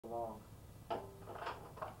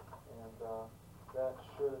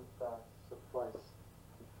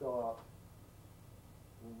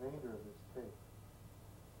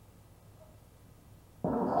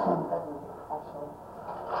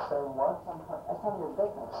It's none of your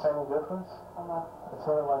business. Same difference? It's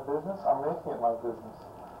none of my business? I'm making it my business.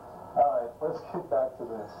 Alright, let's get back to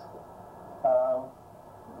this.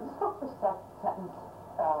 Let's go for sentence,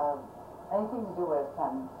 anything to do with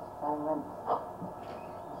sentence, and then...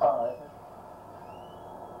 Alright.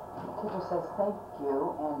 The teacher says thank you,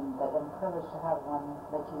 and that I'm privileged to have one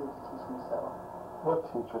like you to teach me so. What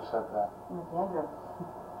teacher said that? Miss Andrew.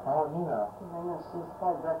 Oh, you know. I know, she's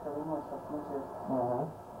probably director of English at Mitchell.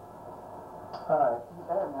 Alright. You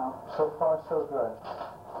better know. So far, so good.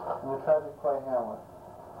 And you tried to play Hamlet.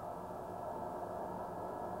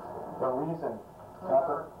 The reason. Not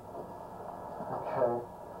the... Okay.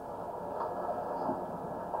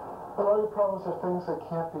 A lot of problems are things that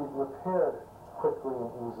can't be repaired quickly and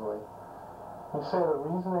easily. You say the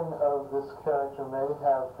reasoning of this character may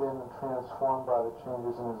have been transformed by the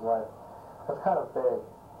changes in his life. That's kind of vague.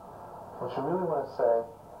 What you really want to say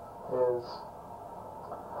is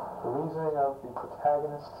the reasoning of the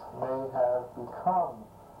protagonist may have become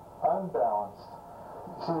unbalanced.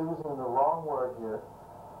 You see, you're using the wrong word here.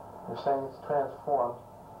 You're saying it's transformed.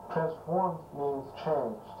 Transformed means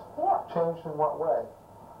changed. Yeah. Changed in what way?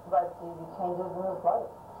 But the changes in his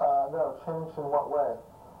life. No, changed in what way?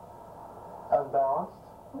 Unbalanced?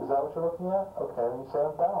 Is that what you're looking at? Okay, when you say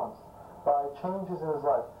unbalanced. By changes in his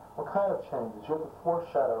life. What kind of changes? You have to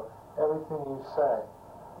foreshadow everything you say.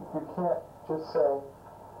 You can't just say,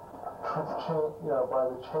 by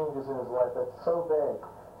the changes in his life. That's so vague.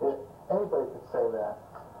 Anybody could say that.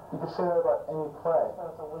 You could say that about any play.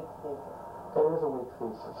 So it's a weak thesis. It is a weak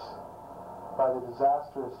thesis. By the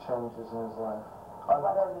disastrous changes in his life. What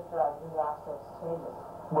are the disastrous changes?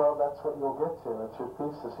 Well, that's what you'll get to. That's your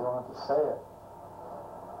thesis. You don't have to say it.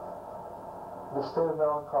 The state of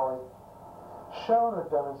melancholy, shown or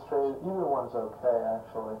demonstrated, either one's okay,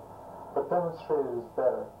 actually. But demonstrated is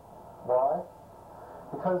better. Why?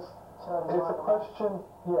 Because it's a question,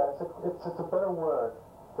 it's a better word.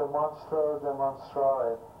 Demonstro,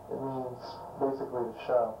 demonstrare. It means basically to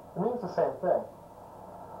show. It means the same thing.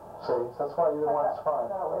 See, so that's why either one's fine.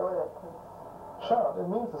 Show, it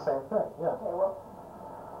means the same thing, yeah. Okay, well.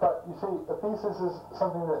 But you see, a thesis is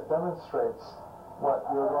something that demonstrates what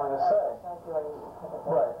you're going to say.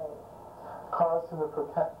 Right. Caused him to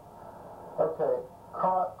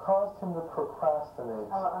caused him to procrastinate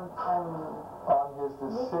on his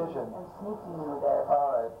decision. I'm sneaking you there.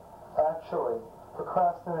 All right. Actually,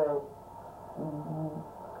 procrastinate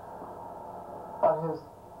on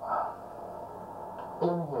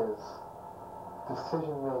in his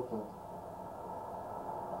decision making.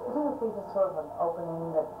 Isn't a thesis sort of an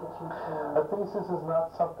opening that gets you to... A thesis is not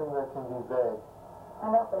something that can be vague. I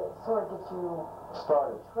know, but it sort of gets you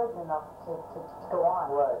started. Intrigued enough to go on.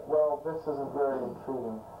 Right. Well, this isn't very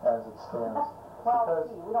intriguing as it stands. Well,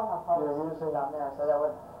 see, we don't have policies down there, so that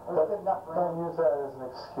was good enough for him. Don't use that as an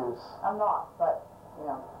excuse. I'm not, but, you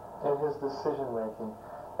know. In his decision making.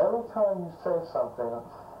 Every time you say something,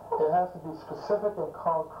 it has to be specific and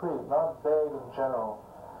concrete, not vague and general.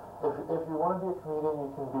 If you want to be a comedian, you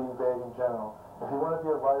can be vague and general. If you want to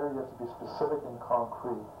be a writer, you have to be specific and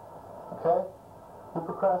concrete. Okay? He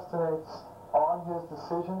procrastinates on his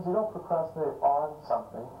decisions. You don't procrastinate on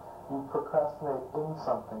something. You procrastinate in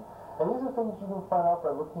something. And these are things you can find out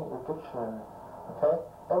by looking at your dictionary. Okay?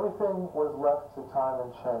 Everything was left to time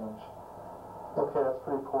and change. Okay, that's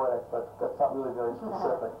pretty poetic, but that's not really very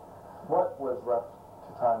specific. What was left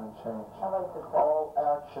to time and change? I like this. All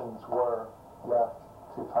actions were left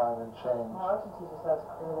to time and change. My Russian teacher says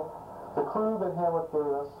creative. The clue that Hamlet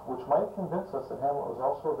gave us, which might convince us that Hamlet was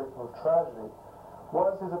also a victim of tragedy,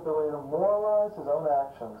 was his ability to moralize his own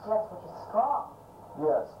actions. Yes, which is strong.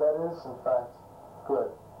 Yes, that is, in fact, good.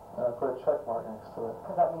 And I put a check mark next to it.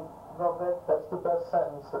 Because that means real good? That's the best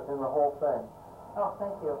sentence in the whole thing. Oh,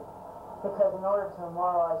 thank you. Because in order to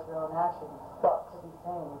moralize your own actions, to be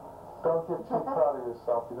sane. Don't get too proud of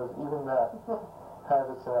yourself, because even that has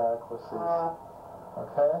its inadequacies.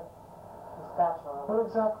 Okay? What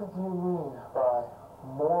exactly do you mean by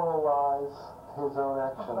moralize his own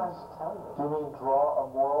actions? I'm trying to tell you. Do you mean draw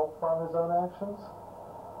a moral from his own actions?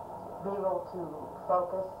 Be able to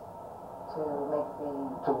focus, to make the...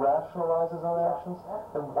 To rationalize his own actions?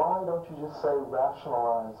 Yeah. Then why don't you just say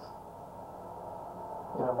rationalize?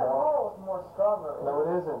 The moral is more stronger. No,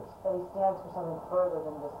 it isn't. That he stands for something further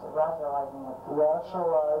than just rationalizing it.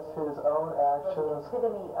 Rationalize his own actions. The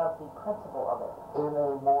epitome of the principle of it. In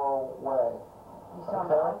a moral way. You see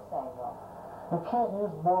what I'm saying, though? You can't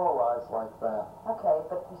use moralize like that. Okay,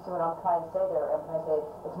 but you see what I'm trying to say there? I'm trying to say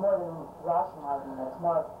it's more than rationalizing it. It's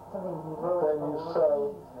more something he really believes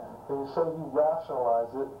in. Then you say you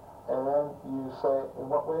rationalize it, and then you say,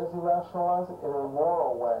 in what way does he rationalize it? In a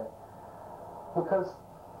moral way. because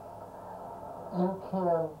you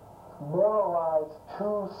can moralize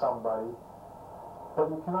to somebody, but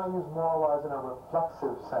you cannot use moralize in a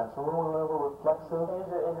reflexive sense. Remember reflexive?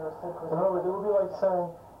 In other words, it would be like saying,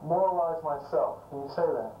 moralize myself. Can you say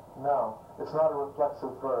that? No, it's not a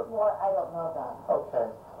reflexive verb. Well, I don't know that. Okay,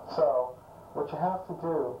 so what you have to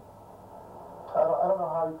do, I don't know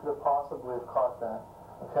how you could have possibly have caught that,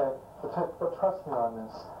 okay? But trust me on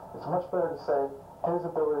this. It's much better to say his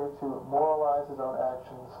ability to moralize his own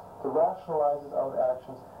actions, to rationalize his own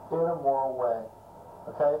actions in a moral way.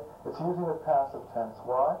 Okay? It's using the passive tense.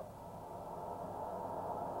 Why?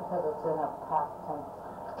 Because it's in a past tense.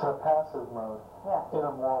 It's in a passive mode. Yeah. In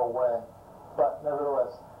a moral way. But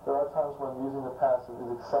nevertheless, there are times when using the passive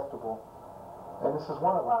is acceptable. And this is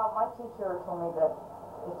one of them. Well, my teacher told me that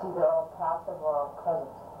it's either all passive or present.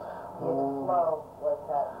 You have to flow like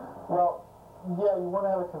that. Well, yeah, you want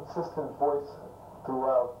to have a consistent voice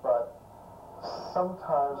throughout, but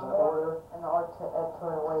sometimes in more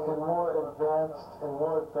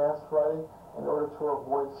advanced writing, in order to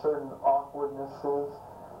avoid certain awkwardnesses,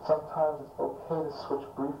 sometimes it's okay to switch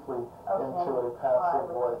briefly into a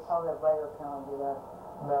passive voice. How the writer can do that?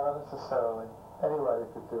 No, not necessarily. Any writer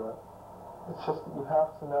could do it. It's just that you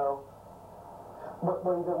have to know.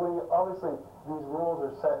 Obviously, these rules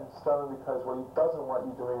are set in stone because what he doesn't want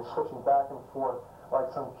you doing is switching back and forth like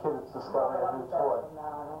some kid that's discovering a new toy. No,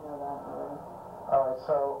 I don't know that already. All right,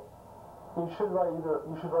 so you should write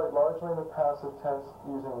largely in the passive tense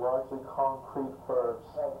using largely concrete verbs.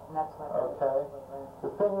 Right, and that's what okay?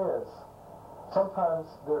 The thing is, sometimes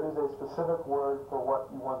there is a specific word for what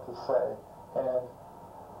you want to say, and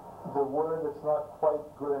the word that's not quite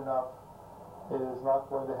good enough is not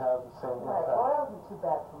going to have the same impact. Right, well, that wasn't too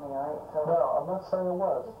bad for me, all right? So no, I'm not saying it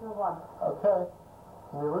was. just move on. Okay.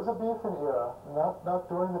 In the Elizabethan era, not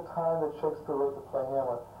during the time that Shakespeare wrote the play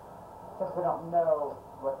Hamlet. Because we don't know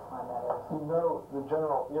what time that is. You know the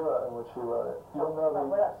general era in which he wrote it. You don't know but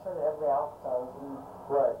we're not sure that every elf does.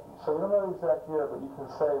 Right. So you don't know the exact year, but you can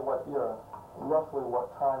say what era, roughly what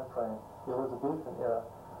time frame, the Elizabethan era.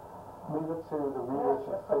 Leave it to the readers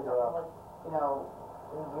to figure out. Like, you know,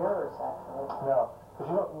 in years, actually. No,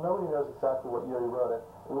 because nobody knows exactly what year he wrote it.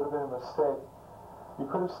 It would have been a mistake. You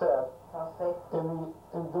could have said, during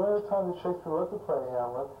the time that Shakespeare wrote the play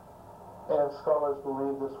Hamlet, and scholars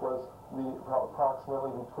believe this was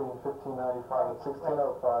approximately between 1595 and 1605.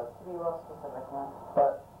 To be real specific, yeah.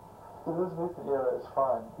 But the Elizabethan era is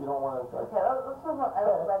fine. You don't want to. Okay, let's move on. I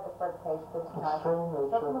read the front page 15 times. Extreme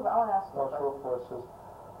nature. Let's move on. I want to ask you a Natural question. forces.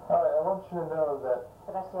 All right, I want you to know that.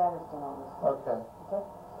 But actually, I understand all this. Okay. Okay.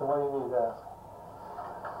 So what do you need to ask?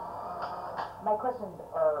 My questions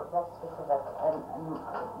are real specific, and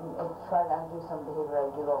trying to undo some behavior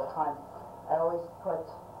I do all the time. I always put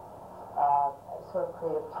sort of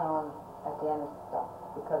creative tone at the end of stuff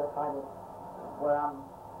because I find it where I'm.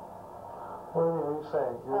 What are you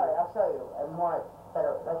saying? All right, I'll show you.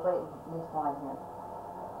 Better, like right in this line here.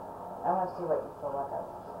 I want to see what you feel like.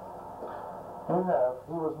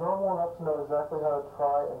 He was normal enough to know exactly how to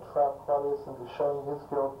try and trap Claudius into showing his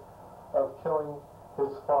guilt of killing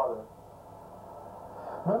his father.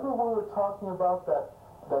 Remember when we were talking about that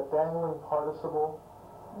dangling participle?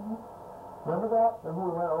 Mm-hmm. Remember that?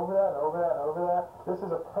 Remember we went over that and over that and over that? This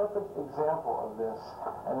is a perfect example of this,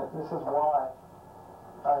 and this is why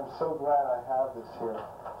I'm so glad I have this here.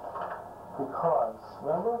 Because,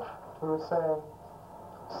 remember, we were saying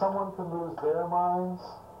someone could lose their minds.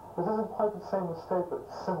 This isn't quite the same mistake, but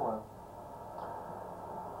it's similar.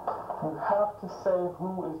 You have to say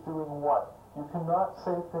who is doing what. You cannot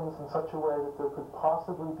say things in such a way that there could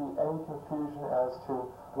possibly be any confusion as to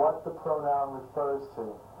what the pronoun refers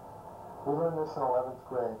to. We learned this in 11th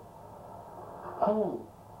grade. He,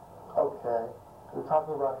 okay, we're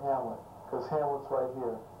talking about Hamlet, because Hamlet's right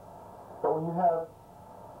here. But when you have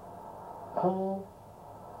he,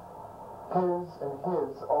 his, and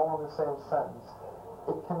his all in the same sentence,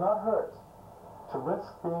 it cannot hurt to risk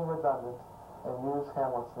being redundant and use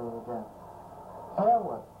Hamlet's name again.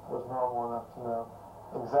 Hamlet was normal enough to know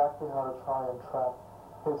exactly how to try and trap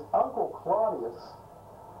his uncle Claudius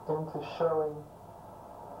into showing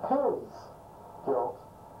his guilt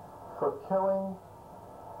for killing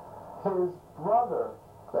his brother,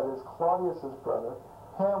 that is Claudius's brother,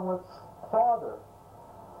 Hamlet's father.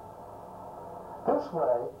 This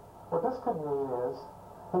way, what this could mean is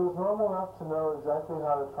he was normal enough to know exactly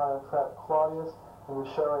how to try and trap Claudius into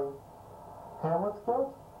showing Hamlet's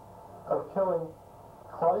guilt of killing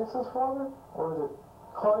Claudius's father, or is it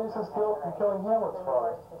Claudius's guilt in killing Hamlet's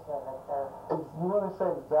father? You want to say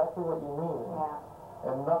exactly what you mean,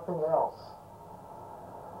 and nothing else.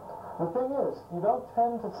 The thing is, you don't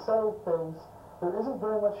tend to say things there isn't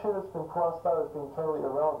very much here that's been crossed out as being totally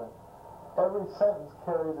irrelevant. Every sentence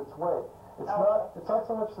carries its weight. It's not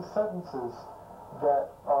so much the sentences that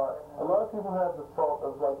are, a lot of people have the fault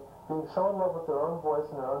of like being so in love with their own voice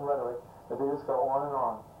and their own rhetoric that they just go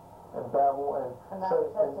on and babble and that's say,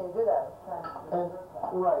 because you do that.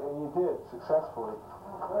 right, and you did successfully.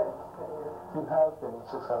 Good. You have been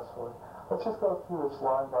successfully. Let's just go through this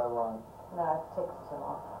line by line. No, it takes too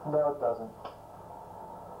long. No, it doesn't.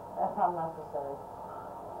 That's not necessary.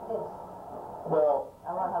 It is. Well,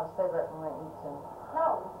 I want to have a cigarette and wait and eat soon.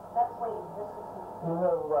 No, that's waiting. This is... you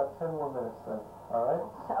have about 10 more minutes then, all right?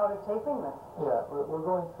 Oh, you're taping this? Yeah, we're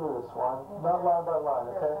going through this one, not line by line,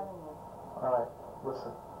 You're okay? sending me. All right,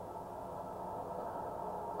 listen.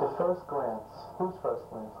 The first glance. Whose first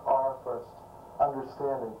glance? Our first.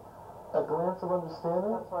 Understanding. A glance of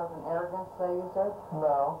understanding? That's sort of an arrogance that you said?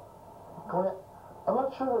 No. I'm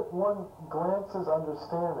not sure that one glances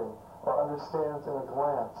understanding or understands in a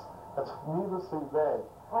glance. That's needlessly vague.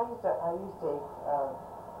 Well, I used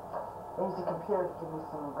a computer to give me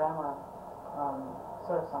some grammar,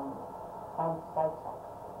 sort of some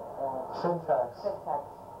Syntax. syntax.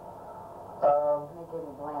 And they gave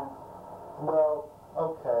me glance. Well,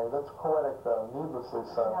 okay, that's poetic though, needlessly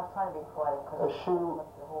so. I was trying to be poetic because the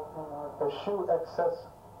whole thing was... Eschew excess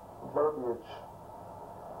verbiage.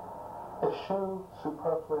 Eschew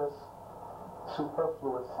superfluous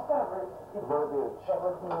verbiage. That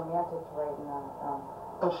would be romantic to write in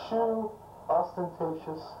Eschew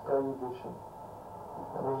ostentatious erudition.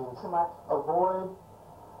 That means too much. avoid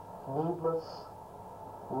needless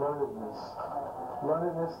learnedness.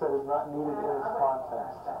 Learnedness that is not needed in its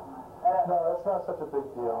context. No, that's not such a big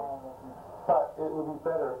deal. But it would be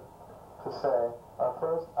better to say, our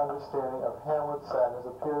first understanding of Hamlet's sadness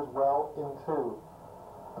appears well into.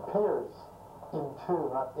 Appears into,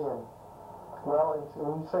 not in. Well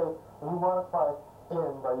into. When you modify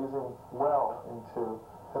in by using well into,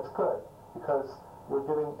 that's good, because you're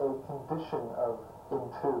giving a condition of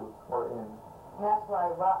into or in. And that's why,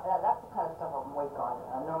 that's the kind of stuff I'm weak on,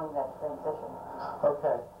 knowing that transition.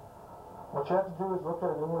 Okay. What you have to do is look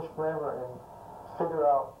at an English grammar and figure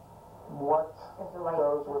out what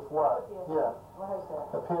goes with what. Yeah. What is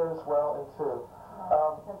it? Appears well into.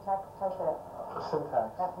 Syntax, type it.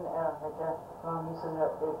 Syntax. That's an error right there. Wrong use of a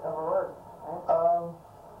word, right?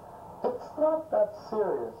 It's not that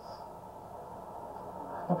serious.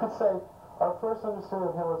 You could say, our first understanding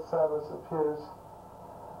of Hamlet's sadness appears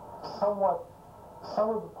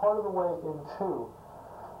part of the way into.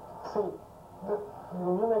 See,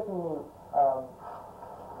 you're making me,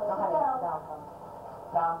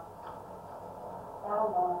 Down.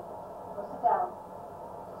 Go sit down.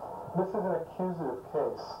 this is an accusative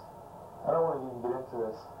case. I don't want to even get into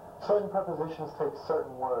this. Certain prepositions take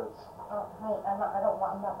certain words. Oh, hey, I'm not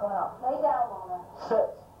going out. Lay down, Mona. Sit.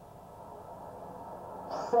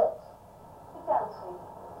 Sit. Sit down,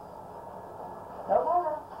 sweetie. Nope.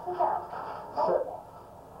 Mona, sit down. Sit.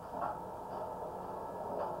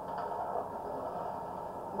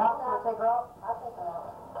 Now, can I take her out? I'll take her out.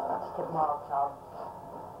 Let's get tomorrow, child.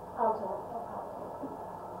 I'll do it. No problem.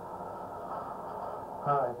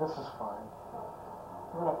 All right, this is fine.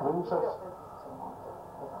 Leaves us.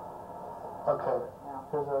 Okay,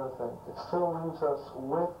 here's another thing. It still leaves us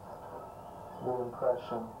with the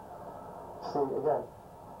impression. See, again,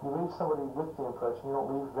 you leave somebody with the impression, you don't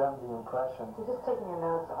leave them the impression. If you're just taking your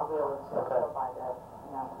notes, I'll be able to Okay. go by that.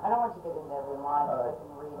 You know, I don't want you to get into every line, All so right. I can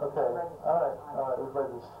read. Okay, I read this all right, time. all right, we've read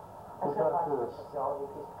this. I We've should gone have through the this. sociology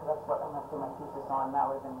piece, because that's what I'm going to do my thesis on. That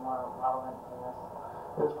would have been more relevant to this.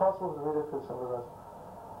 It's possible to read it through some of us.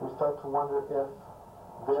 We start to wonder if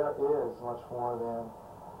there is much more than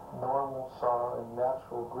normal sorrow and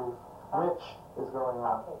natural grief, which is going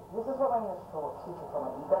on. Okay, this is what my English teacher told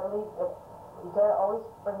me. You gotta leave it. You gotta always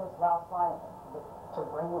bring this last line to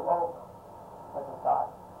bring you over with a thought.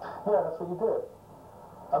 Yeah, that's what you did.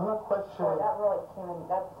 I'm not So questioning. that really came in.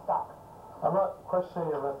 That stuck. I'm not questioning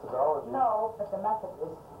your methodology. No, but the method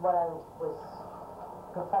is what I was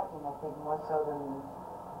perfecting, I think, more so than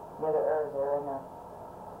the other errors that are in there.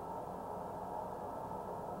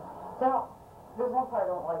 Now, there's one part I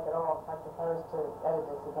don't like at all. In fact, if I was to edit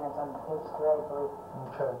this again, it's on page 3, I believe.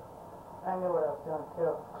 Okay. I knew what I was doing,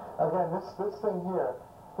 too. Again, this thing here,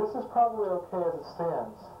 this is probably okay as it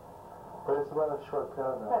stands, but it's about a short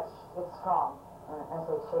paragraph. It's strong, as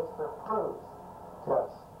Shakespeare proves. Yes.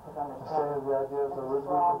 His Saying understanding. the ideas of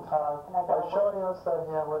Elizabethan time by showing us that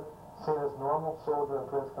Hamlet, seen as normal soldier and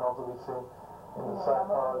prince, can also be seen in the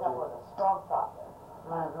psychology. I'm with a strong thought there.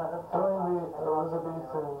 During the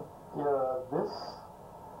Elizabethan era,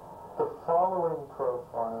 the following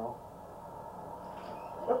profile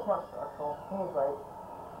It's more structural. He's right.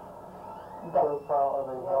 Profile of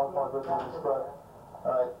a non-formal person is described.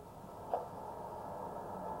 Alright.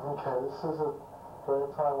 Okay, this is a during a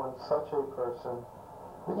time when such a person,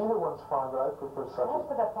 either one's fine, but I prefer such a,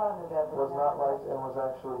 was not liked and was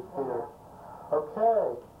actually feared.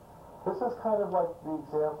 Okay, this is kind of like the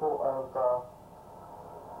example of,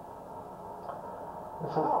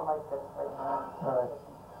 this is, I don't like this right now. alright.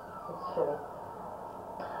 It's shitty.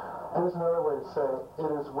 Here's another way to say, it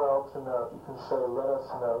is well to note. You can say, let us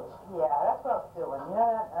note. Yeah, that's what I was doing. You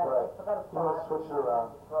know that? Right. I forgot to You want to switch it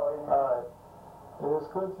around. Alright. It is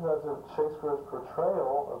good to note that Shakespeare's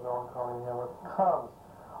portrayal of melancholy in Hamlet comes.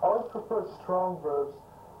 Always prefer strong verbs,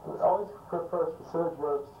 always prefer specific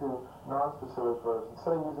verbs to non-specific verbs.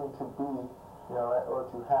 Instead of using to be, you know, or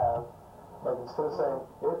to have, like instead of saying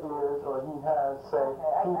it is or he has, say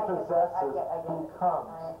he possesses, he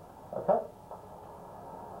comes. Okay?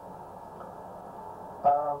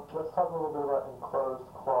 Let's talk a little bit about enclosed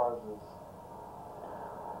clauses.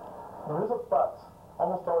 Now, there's a but.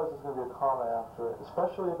 Almost always there's going to be a comma after it,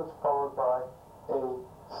 especially if it's followed by a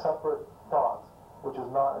separate thought, which is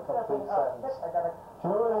not a complete sentence. Do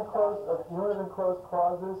you know what an enclosed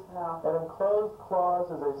clause is? No. An enclosed clause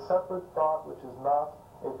is a separate thought which is not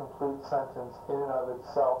a complete sentence in and of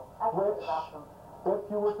itself, which, if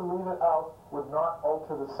you were to leave it out, would not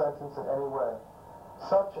alter the sentence in any way.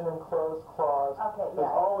 Such an enclosed clause is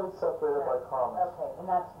always separated by commas. Okay, and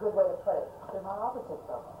that's a good way to put it. They're not opposites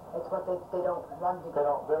though. It's what they don't run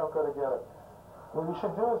together. They don't go together. What you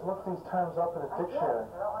should do is look these terms up in a dictionary.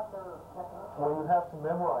 I don't like their definition. Well, you have to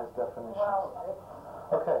memorize definitions. Well,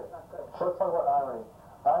 okay, it's not good. so let's talk about irony.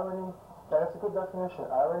 Irony, that's a good definition.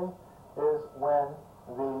 Irony is when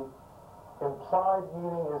the implied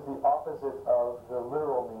meaning is the opposite of the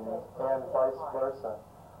literal meaning, and vice versa.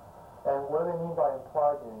 And what do they mean by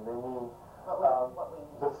implied meaning? They mean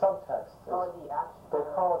the subtext. Or the action. They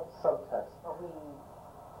call it subtext.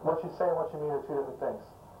 What you say and what you mean are two different things.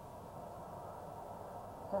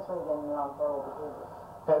 That's where you're getting around verbal behavior.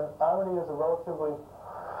 And irony is a relatively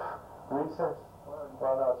recent,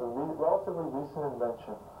 well no, it's a relatively recent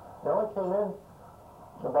invention. It only came in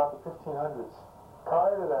about the 1500s.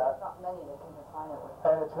 Prior to that, not many that can define it with.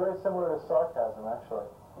 and it's very similar to sarcasm, actually.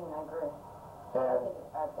 I agree. And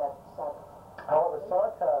however,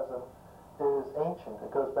 sarcasm is ancient.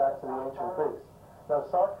 It goes back to the ancient Greeks. Now,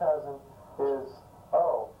 sarcasm is,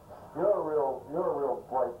 oh, you're a real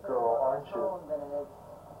bright girl, aren't you? Than it is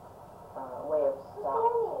way of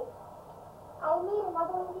style. I made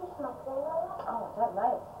another one of these from my grandmother. Oh, that's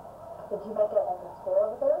nice. Did you make it like a square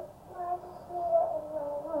over there? No, I just made it in my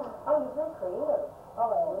room. Oh, you're very creative.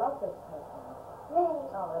 Oh, I love this person. Really?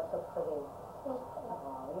 Oh, that's so pretty. Thank you.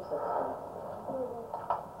 Oh, you're so sweet.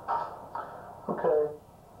 Okay,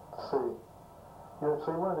 let's see. So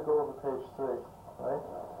you wanted to go over page 3, right?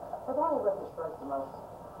 But only with his first the most.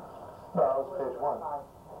 No, that was page 1.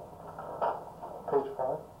 Page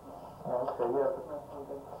 5? Oh, okay, yeah.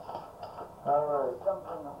 All right.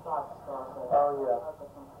 Oh, yeah.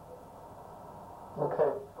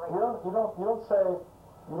 Okay. You don't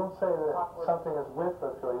say that something is with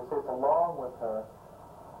her, Phil. You say it's along with her.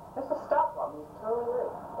 It's a stop on me. Totally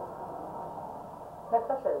right. They're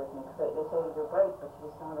frustrated with me because they say you're great, but you're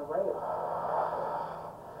just not a great.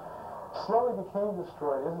 Slowly became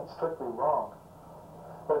destroyed isn't strictly wrong,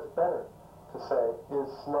 but it's better to say is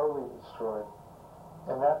slowly destroyed,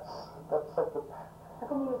 and that's like the. How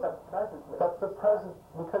can you use a present? That's the present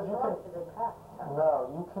because you can. No,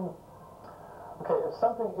 you can. Okay, if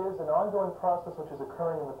something is an ongoing process which is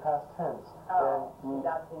occurring in the past tense, then you.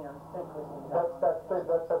 That's in your It's in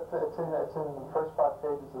the first 5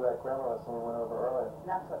 pages of that grammar lesson we went over earlier. And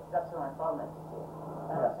that's what my father meant to see.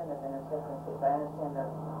 I understand the idiosyncrasies. I understand the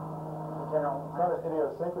general. It's not an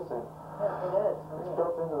idiosyncrasy. Yeah, it is for me. It's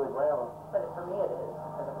built into the grammar. But for me it is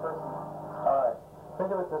as a person. All right. Think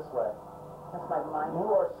of it this way. That's my mind. You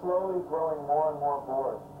are slowly growing more and more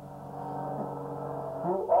bored.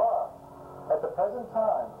 You are, at the present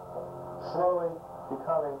time, slowly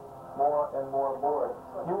becoming more and more bored.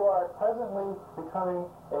 You are presently becoming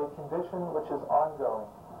a condition which is ongoing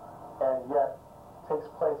and yet takes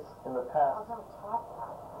place in the I past. was on top of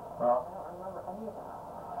that. Well, I don't remember any of that.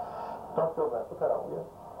 don't feel that. Put that out, will you?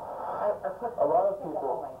 I put A lot of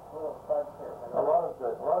people, little buds here. a lot of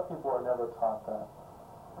people are never taught that.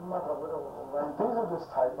 I'm like a little learned. These are just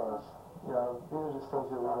typos. You know, these are just things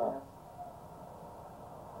you learn.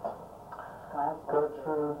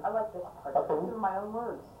 Gertrude. I like this part. Okay. These are my own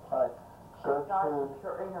words. All right. Not Gertrude.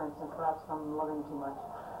 pure ignorance and perhaps from loving too much.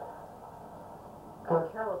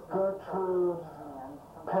 Gertrude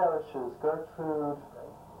perishes. Gertrude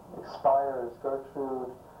expires,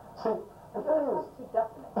 Gertrude. See, the thing is... Too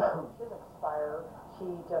definite. She doesn't expire. She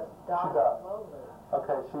just dies slowly.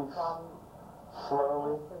 Okay, she's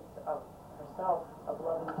slowly. Of herself, of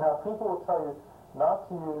loving. Now, people will tell you not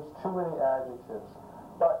to use too many adjectives,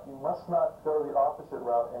 but you must not go the opposite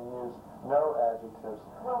route and use no adjectives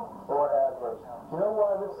or adverbs. You know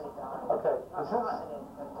why this? Okay, is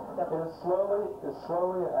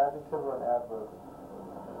slowly an adjective or an adverb?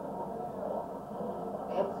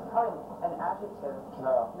 It's probably an adjective.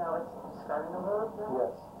 No. No, it's describing a verb.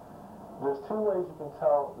 Yes. There's two ways you can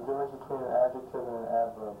tell the difference between an adjective and an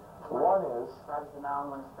adverb. One is,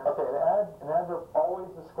 okay, an adverb always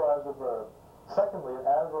describes a verb. Secondly, an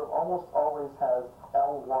adverb almost always has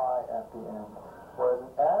ly at the end. Whereas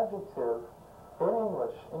an adjective, in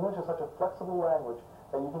English is such a flexible language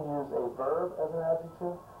that you can use a verb as an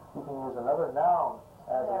adjective, you can use another noun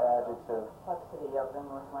as an adjective. Complexity of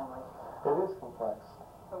English language. It is complex.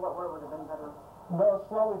 So what word would have been better? No,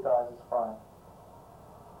 slowly dies is fine.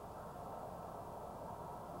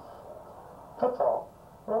 That's all.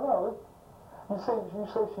 Well, no, you say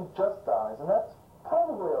she just dies, and that's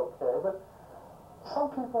probably okay, but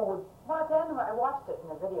some people would... Well, at the end, I watched it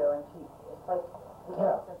in the video, and it's like the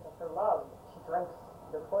innocence of her love. She drinks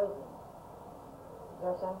the poison.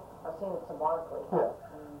 You understand? I've seen it symbolically. Yeah.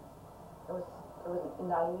 And it was a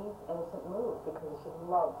naive, innocent move, because she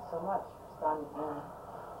loved so much her son and...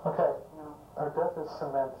 Okay. Her death is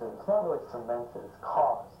cemented. It's not really cemented, it's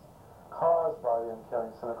caused. Caused by the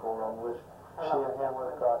uncaring, cynical world in which she and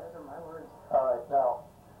Hamlet got... Those are my words. All right, now,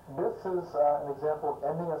 this is an example of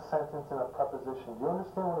ending a sentence in a preposition. Do you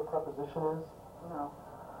understand what a preposition is? No.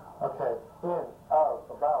 Okay, in, of,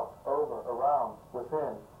 about, over, around,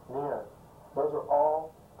 within, near. Those are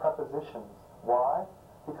all prepositions. Why?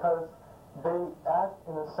 Because they act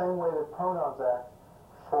in the same way that pronouns act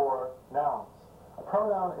for nouns. A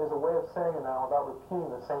pronoun is a way of saying a noun without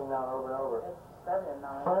repeating the same noun over and over.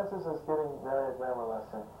 Francis is giving Mary a grammar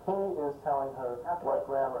lesson. He is telling her what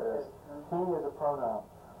grammar is. He is a pronoun.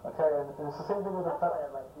 Okay, and it's the same thing with a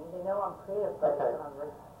preposition. They know I'm creative, but okay,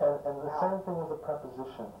 and the same thing with a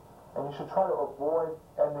preposition. And you should try to avoid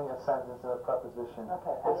ending a sentence in a preposition.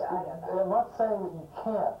 Okay, I'm not saying that you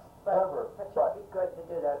can't ever. But it would be good to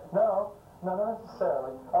do that. No, not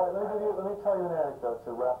necessarily. All right, let me tell you an anecdote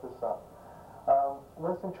to wrap this up.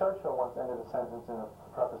 Winston Churchill once ended a sentence in a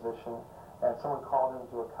preposition, and someone called him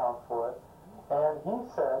to account for it, and he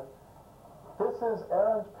said, "This is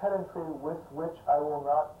errant pedantry with which I will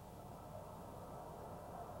not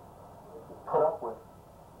put up with.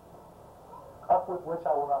 Up with which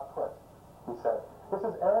I will not put," he said. "This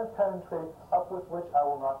is errant pedantry up with which I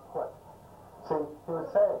will not put." See, he was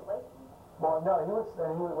saying, well, no,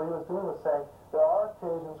 what he was doing was saying, there are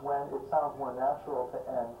occasions when it sounds more natural to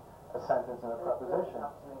end a sentence in a preposition.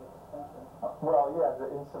 Well, yeah, to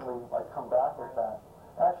instantly come back with that.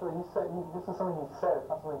 Actually, he said, this is something he said, it's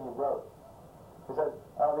not something he wrote. He said,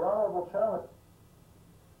 the Honorable Chairman...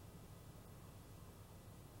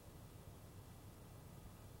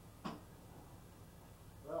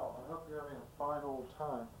 Well, I hope you're having a fine old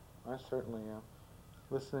time. I certainly am.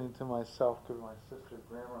 Listening to myself give my sister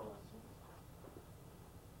grammar lessons.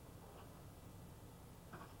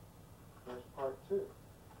 There's part 2.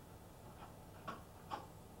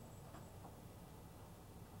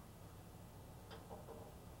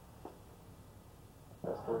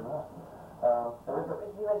 Yes, they're not.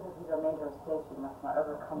 If you guys these are major mistakes, you must not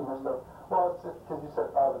overcome them. Well, it's because you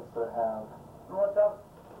said of instead of have. What's up?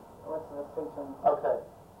 What's the distinction? Okay.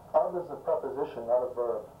 Of is a preposition, not a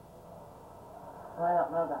verb. Well, I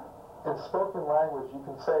don't know that. In spoken language, you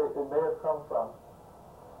can say it may have come from,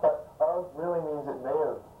 but of really means it may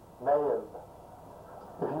have. May have.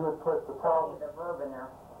 If you would put the problem... The verb in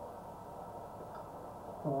there.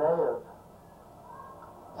 May have.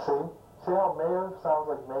 See? See how may have sounds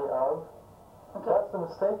like may of? Okay. That's the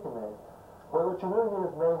mistake you made. Well, what you really mean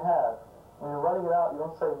is may have. When you're writing it out, you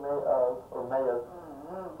don't say may of or may have.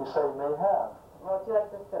 You say may have. Well, do you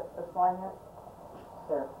like this line here?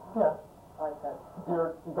 Here. Yeah. I like that.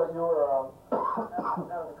 You're that was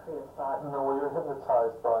a creative thought. No, well, you're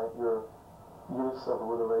hypnotized by your use of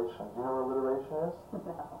alliteration. Do you know what alliteration is?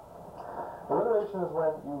 No. Alliteration is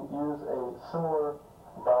when you use a similar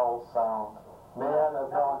vowel sound. Man of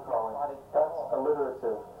melancholy, that's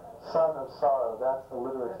alliterative. Son of sorrow, that's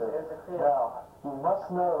alliterative. Now, you must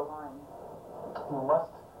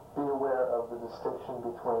be aware of the distinction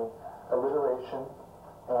between alliteration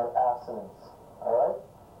and assonance. Alright?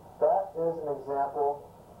 That is an example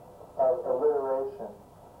of alliteration.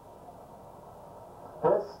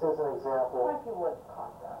 This is an example. How many people would have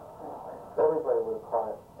caught that? Everybody would have caught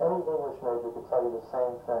it. Any English major could tell you the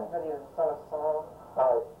same thing. Nobody would have thought.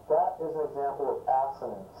 Alright, that is an example of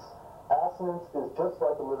assonance. Assonance is just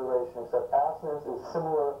like alliteration, except assonance is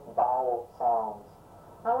similar vowel sounds.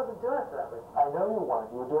 I wasn't doing it for that reason. I know you weren't.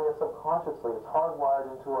 You were doing it subconsciously. It's hardwired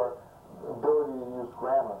into our ability to use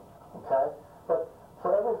grammar. Okay? But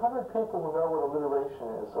for every 100 people who know what alliteration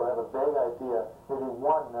is or have a vague idea, maybe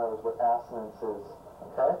one knows what assonance is.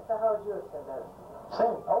 Okay? So how would you have said that?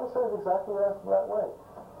 Same. I would say it exactly that way.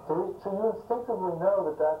 So you instinctively know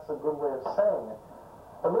that that's a good way of saying it.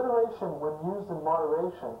 Alliteration, when used in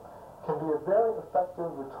moderation, can be a very effective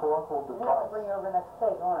rhetorical You device. bring it over the next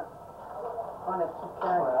page, won't it? On it, keep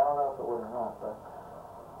carrying. I don't know if it would or not, but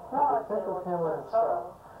No, if you think of him as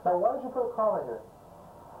himself. Now, why did you put a comma here?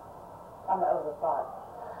 I'm over the thought.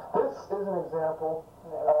 This is an example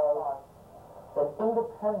of an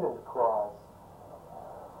independent clause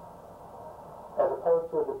as opposed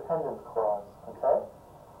to a dependent clause. Okay?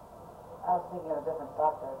 I was thinking of a different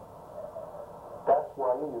thought there. That's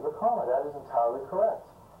why you use a comma. That is entirely correct.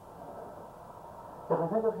 If we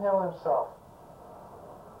think of Hamlet himself,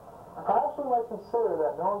 perhaps we might consider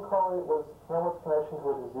that melancholy was Hamlet's connection to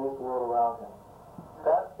a diseased world around him.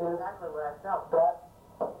 That is exactly what I felt.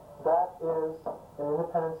 that is an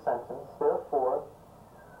independent sentence. Therefore,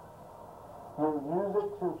 you use it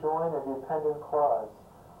to join a dependent clause.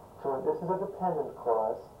 This is a dependent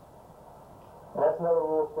clause, and that's another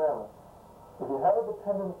rule of grammar. If you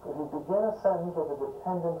begin a sentence with a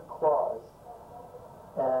dependent clause,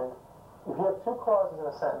 and if you have two clauses in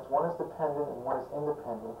a sentence, one is dependent and one is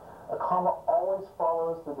independent, a comma always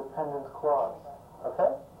follows the dependent clause.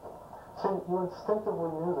 Okay? So you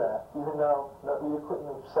instinctively knew that, even though you couldn't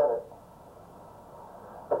have said it.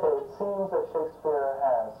 Okay, it seems that Shakespeare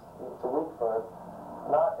has, it's a weak verb,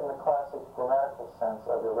 not in the classic grammatical sense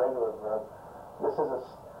of irregular verb. This is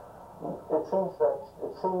it seems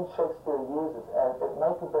Shakespeare uses, and it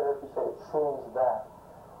might be better if you say it seems that.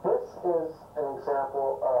 This is an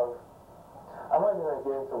example of, I'm not even going to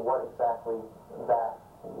get into what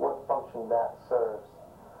function that serves,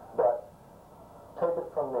 but take it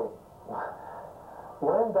from me.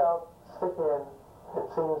 When in doubt, stick in, it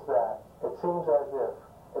seems that, it seems as if,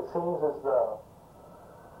 it seems as though.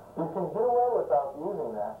 You can get away without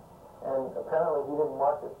using that, and apparently he didn't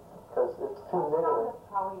mark it, because it's too negative.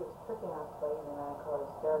 That's how he was tricking us by using melancholy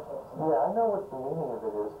stereotypes. Yeah, I know what the meaning of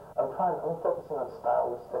it is. I'm focusing on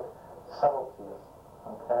stylistic subtleties,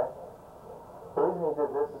 okay? The reason he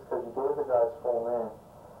did this is because you gave the guy's full name.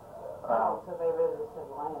 So they really just said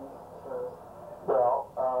lions shows. Well,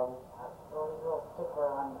 He's a little stickler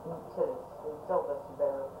on his syllabus. You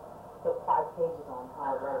better put 5 pages on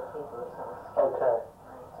how to write a paper, so. okay.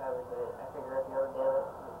 Right, so I figure if you ever did it,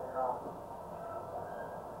 you'd be better off.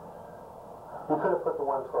 You could have put the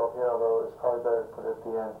 112 here, although it's probably better to put it at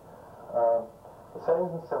the end. The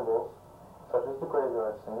settings and symbols, such as the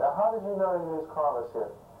graveyard scene. Now, how did you know to use commas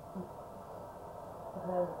here? It's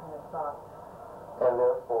an independent thought. And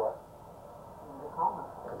therefore, The comma.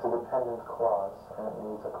 it's a dependent clause, and it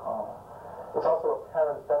needs a comma. It's also a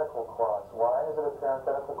parenthetical clause. Why is it a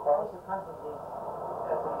parenthetical clause? Use your parentheses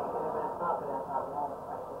as an independent thought, but that's not the only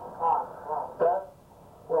parenthesis clause.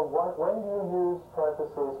 When do you use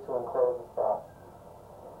parentheses to enclose a thought?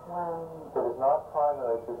 When... It is not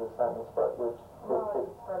primary to the sentence, but which... No,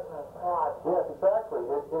 it's expressing a thought. Yes, exactly.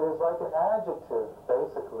 It is like an adjective,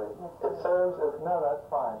 basically. It serves as... No, that's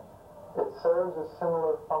fine. It serves a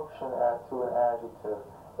similar function to an adjective.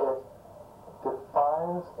 It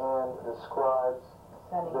defines and describes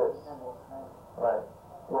this. Symbols, Right.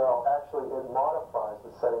 Well, actually, it modifies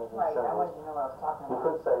the settings and right, I symbols. wanted to know what I was talking You about.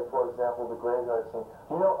 could say, for example, the graveyard scene.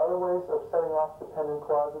 Do you know other ways of setting off dependent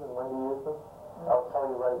clauses and when to use them? I'll tell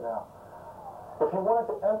you right now. If you wanted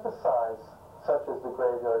to emphasize, such as the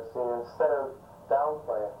graveyard scene, instead of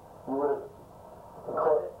downplay it, you would have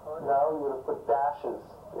you would have put dashes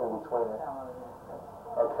in between it.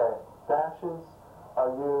 Okay. Dashes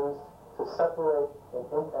are used to separate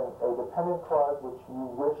a dependent clause which you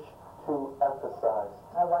wish to emphasize.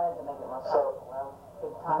 I wanted to make it more practical.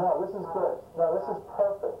 No, this is good. No, this is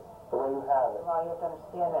perfect, the way you have it. Well, you have to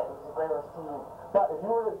understand that it was a graveyard scene. But if you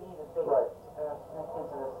were to... Need a big Right.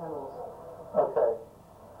 significance of the symbols. Okay.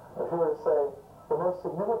 If you were to say, the most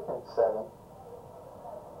significant setting...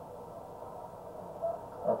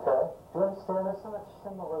 Okay. Do you understand this? There's so much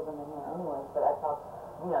symbolism in here anyways, but I thought,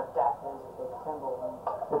 death is a big symbol. And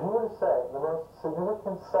If you were to say, the most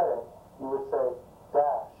significant setting, you would say,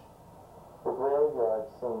 dash, the graveyard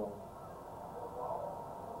scene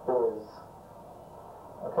is...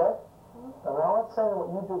 Okay? And I'm not saying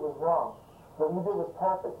what you did was wrong. what you did was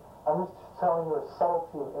perfect. I'm just telling you a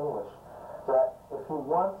subtlety in English, that if you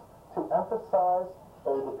want to emphasize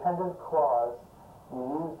a dependent clause, you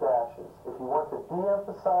use dashes. If you want to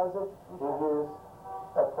de-emphasize it, you use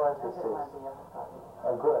a parenthesis.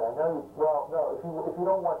 Good. I know you. Well, no. If you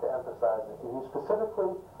don't want to emphasize it, if you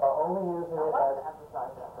specifically are only using it as. to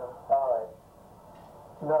emphasize that though. All right.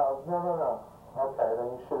 No. Okay, then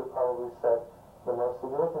you should have probably said the most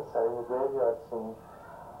significant setting, the graveyard scene,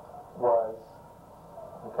 was.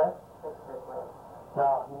 Okay.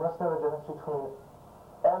 Now you must know the difference between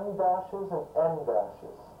M dashes and N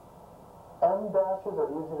dashes. M dashes are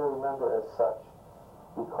easy to remember as such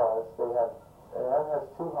because they have, an M has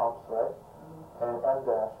two humps, right? And an M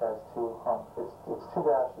dash has two humps. It's two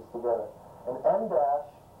dashes together. An M dash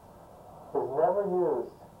is never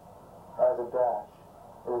used as a dash.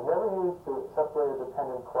 It is never used to separate a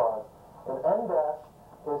dependent clause. An N dash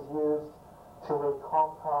is used to make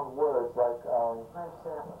compound words like anal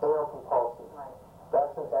compulsive. Right.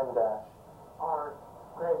 That's an N dash. Or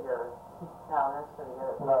graveyard. No, that's pretty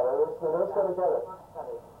good. No, those go together.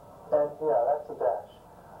 And yeah, that's a dash.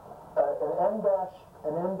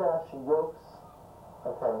 An N dash yokes.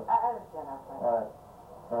 Okay. I understand that thing. All right.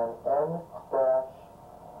 And N dash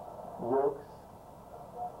yokes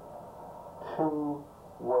two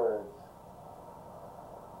words.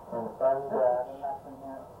 And N dash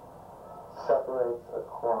separates a I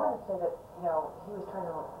clause. want to say that, he was trying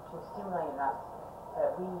to stimulate in us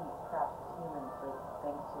that we, perhaps as humans, lead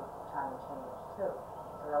things to time and change too.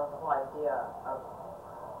 So that was the whole idea of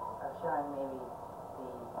showing maybe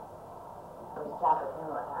the response that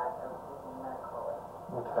Hamlet had of using metaphor.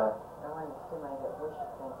 Okay. I wanted to stimulate that we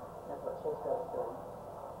should think that's what Shakespeare was doing.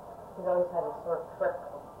 He's always had this sort of trick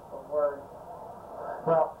of words.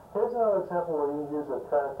 Now, here's another example where you use a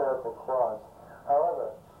parenthetical clause.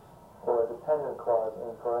 However, or a dependent clause in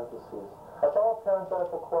parentheses. That's all a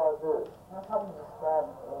parenthetical clause is. That's how we describe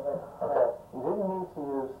a little bit. Okay, you didn't need to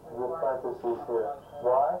use the parentheses here.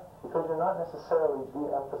 Why? Because you're not necessarily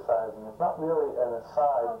de-emphasizing. It's not really an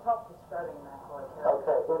aside. It helps describing that word.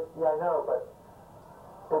 Okay, yeah, I know, but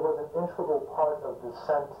it was an integral part of the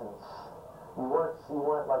sentence. You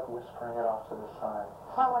weren't like whispering it off to the side.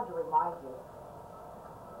 So I wanted to remind you.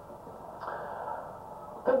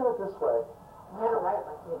 Think of it this way. You had to write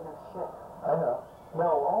like you didn't know shit. I know. No,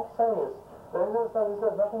 all I'm saying is, this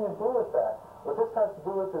has nothing to do with that. What this has to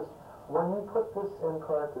do with is, when you put this in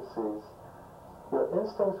parentheses, your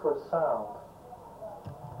instincts were sound.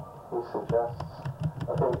 He suggests.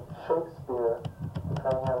 Okay, Shakespeare,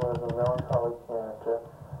 Cunningham was a melancholy character.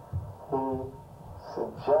 He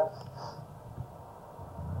suggests.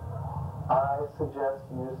 I suggest,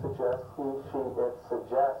 you suggest, he, she, it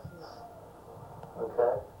suggests.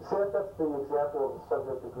 Okay? See, that's the example of the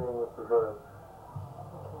subject agreeing with the verb.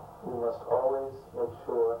 You must always make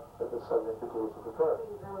sure that the subject agrees with the verb.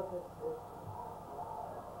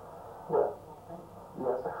 Yeah.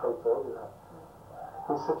 Yes, I told you that.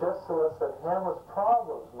 He suggests to us that Hamlet's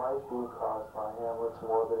problems might be caused by Hamlet's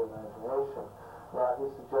morbid imagination. Now, he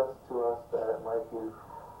suggests to us that it might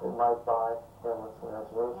by Hamlet's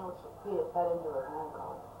imagination. It fed into his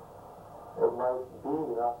melancholy. It might be,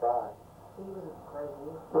 not by. He wasn't crazy.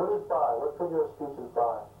 What is by? What figure of speech is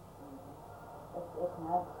by? It's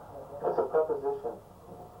not. It's a preposition.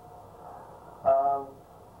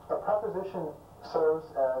 A preposition serves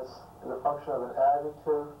as the function of an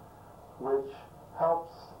adjective which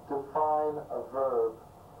helps define a verb,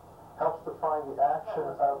 helps define the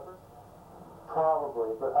action of,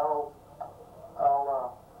 probably, but I'll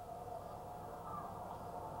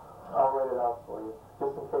write it out for you,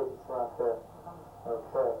 just in case it's not there.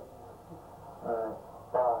 Okay. Alright,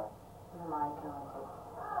 bye. Never mind, can only take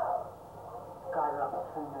guide up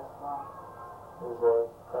between us long. Is a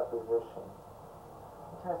preposition.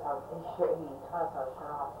 He taught us how to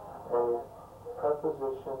shut off. A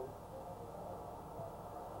preposition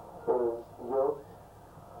is yoked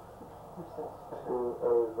to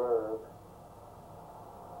a verb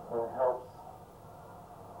and helps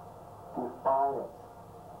define it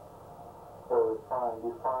or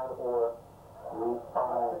define or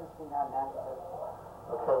refine.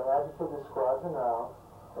 Okay, an adjective describes a noun.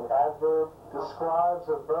 An adverb describes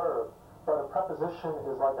a verb, but a preposition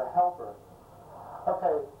is like a helper.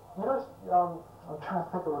 Okay, I'm trying to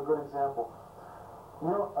think of a good example.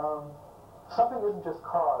 Something isn't just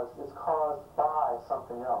caused, it's caused by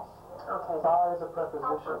something else. Okay. By is a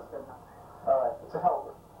preposition. Alright, it's a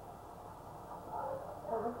helper.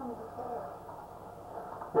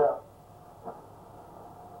 Yeah.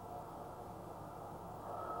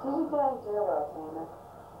 Did you get out of jail last night?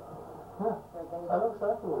 Yeah, I know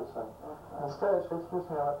exactly what you're saying. Instead, Shakespeare's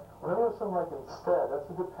Hamlet, whenever there's something like instead, that's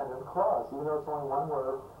a dependent clause. Even though it's only one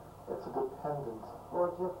word, it's a dependent.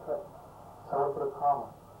 What would you put? So I would put a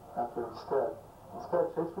comma after instead.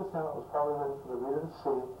 Instead, Shakespeare's Hamlet was probably written for the reader to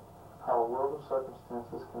see how a world of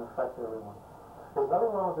circumstances can affect everyone. There's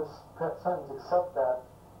nothing wrong with this sentence except that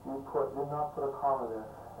you did not put a comma there.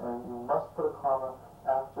 And you must put a comma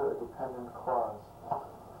after a dependent clause.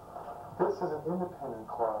 This is an independent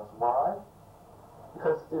clause. Why?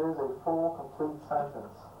 Because it is a full, complete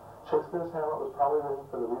sentence. Shakespeare's Hamlet was probably written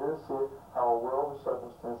for the reader to see how a world of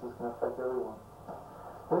circumstances can affect everyone.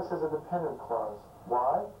 This is a dependent clause.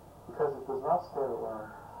 Why? Because it does not stand alone.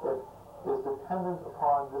 It is dependent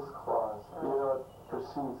upon this clause, even though it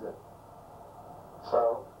precedes it.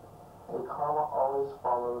 So, a comma always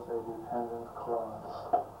follows a dependent clause.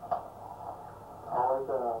 I'll write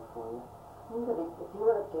that out for you. If you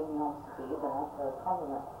would have given me almost a B, then that's a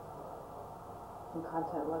compliment. And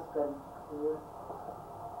content was good for you.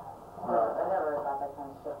 I never got that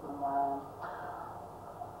kind of shit from where I am.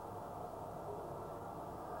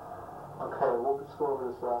 Okay, we'll just go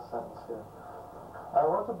over this last sentence here. I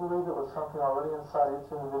want to believe it was something already inside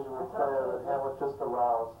each individual player that Hamlet just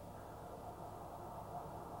aroused.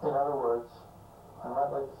 In other words, I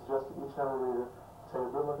might like to suggest to each and every reader take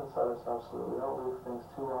a good look inside ourselves so that we don't leave things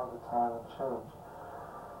too long to time and change.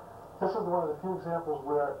 This is one of the few examples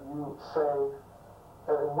where you say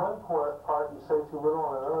that in one part you say too little,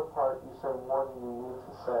 and in another part you say more than you need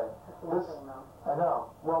to say. This, I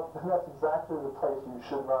know. Well, that's exactly the place you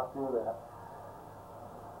should not do that.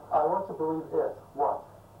 I want to believe it. What?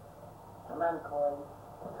 Melancholy.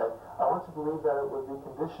 Okay. I want to believe that it was the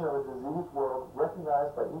condition of a diseased world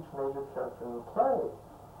recognized by each major character in the play.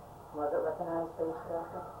 Was it recognized by each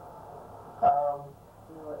character? No,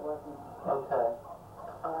 it wasn't. Okay.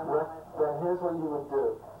 Then here's what you would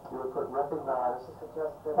do. You would put recognized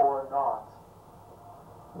or not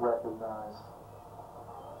recognized.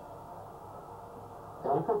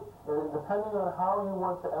 And you could, depending on how you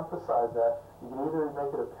want to emphasize that, you can either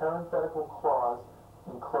make it a parenthetical clause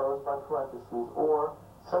enclosed by parentheses or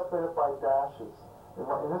separate it by dashes.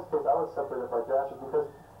 In this case, I would separate it by dashes because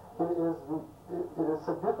it is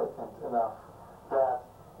significant enough that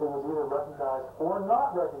it was either recognized or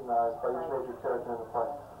not recognized by each major character in the play.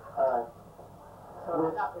 All right. So it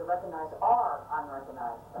would not be recognized or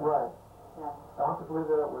unrecognized. Right. Yeah. I want to believe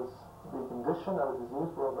that it was the condition of a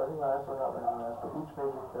diseased world recognized or not recognized by each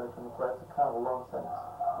major character in the play. It's kind of a long sentence.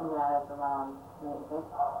 Yeah, that's a long maybe.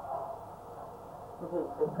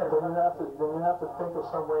 Then you have to think of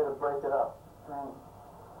some way to break it up. Right.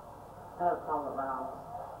 I have a problem with rounds.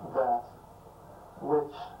 That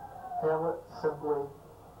which Hamlet simply.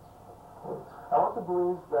 I want to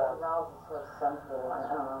believe that. Rouse is sort of central. I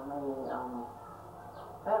don't know, maybe,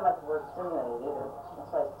 I didn't like the word stimulated either. That's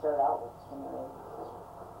why I started out with stimulated.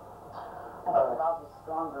 I think rouse was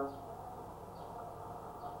stronger.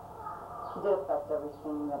 He did affect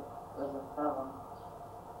everything that was in front of him.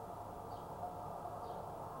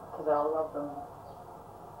 Because I all loved them.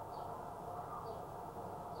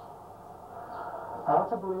 I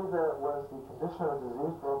want to believe that it was the condition of a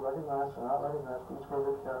diseased world recognized or not recognized by each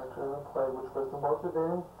major character in the play, which was the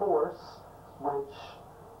motivating force which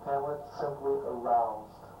Hamlet simply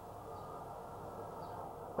aroused.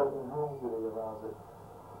 But in whom did he arouse it?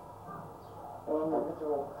 The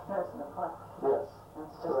individual person in the play. Yes.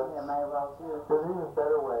 That's just it might arouse you. There's an even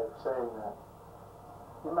better way of saying that.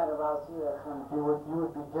 It might arouse you as one. You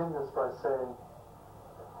would begin this by saying,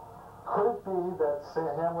 could it be that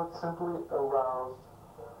Hamlet simply aroused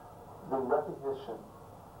the recognition?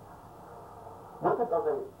 Okay,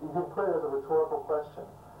 you can put it as a rhetorical question.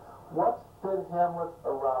 What did Hamlet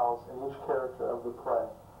arouse in each character of the play?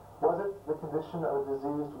 Was it the condition of a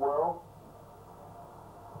diseased world?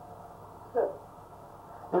 Good.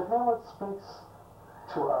 If Hamlet speaks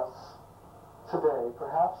to us today,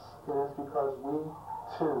 perhaps it is because we,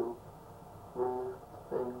 too, leave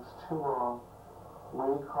things too long. We,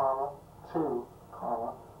 comma, too,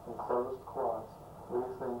 comma, enclosed clause. Leave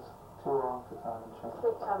things too long for time and change. I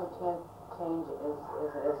think time and change is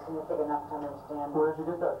significant enough to understand. Where did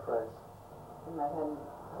you get that phrase? In my head.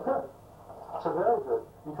 Good. So very good.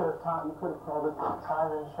 You could have called it time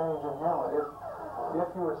and change in Hamlet if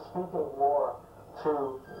you were speaking more to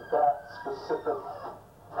that specific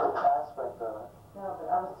aspect of it. No, but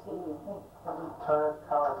I was getting you think. Turn it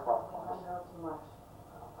counterclockwise. I know too much.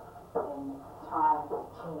 And time and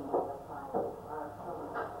change all the time.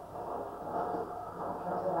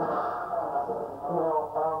 Well,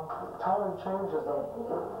 time and change is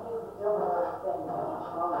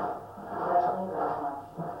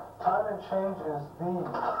time and change is the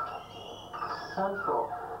central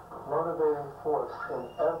motivating force in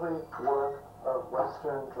every work of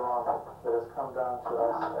Western drama that has come down to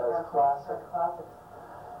us as classic.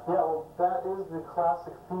 Yeah, well, that is the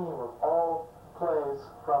classic theme of all plays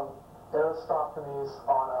from Aristophanes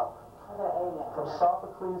on up. From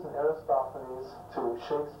Sophocles and Aristophanes to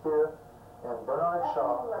Shakespeare and Bernard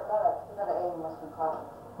Shaw.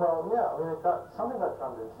 Well, yeah, I mean, something got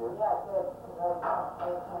drummed into you. Yeah, it did, because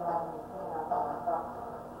I came out and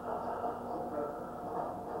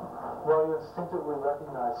Well, you instinctively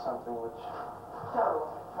recognize something which...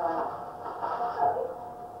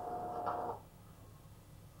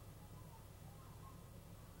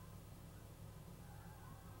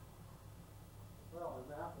 Well, and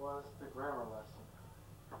that was the grammar lesson.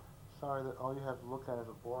 Sorry that all you have to look at is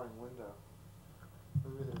a boring window.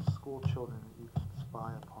 Maybe there's school children that you can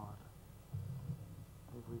spy upon.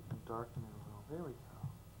 Maybe we can darken it a little. There we go.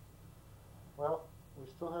 Well, we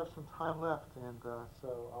still have some time left, and so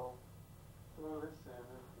I'll throw this in.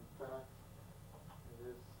 In fact, it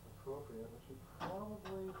is appropriate, which it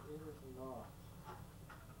probably is not.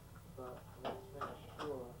 But let's make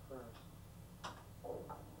sure first.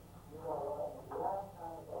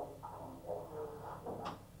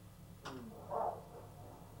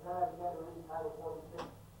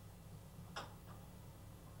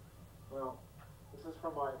 Well, this is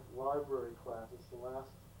from my library class. It's the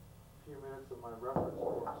last few minutes of my reference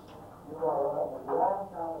course.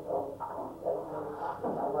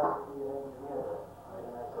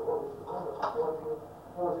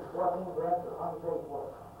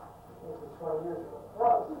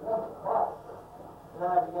 Then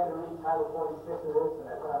I began to read Title 46 of this, and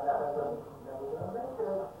I found out that wasn't going to make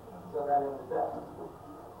it. So that ended that.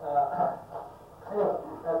 Anyway,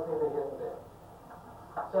 that's neither here nor there.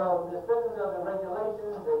 So the business of the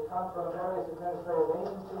regulations, they come from various administrative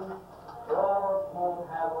agencies. All of whom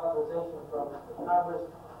have authorization from the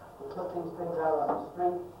Congress to put these things out on the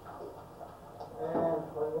street. And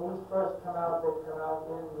when these first come out, they come out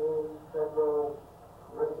in the Federal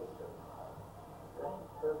Register. Okay?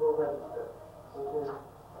 Federal Register, which is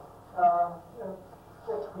a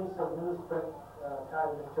thick piece of newsprint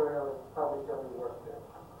kind of material that's published every workday.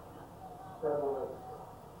 Federal Register.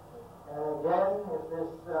 And again, if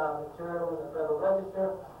this material in the Federal Register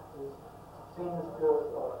is seen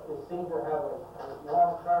to have a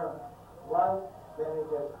long-term life, then it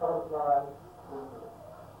gets codified.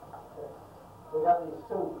 Okay. We got these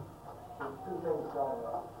two things going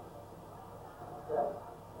on. Okay?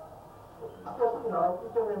 Just,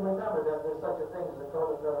 you can remember that there's such a thing as the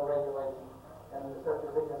Code of Federal Regulations, and there's such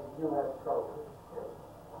a thing as the U.S. Code. Okay.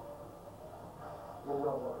 You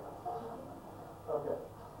don't know. Okay.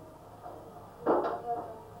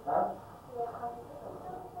 Huh?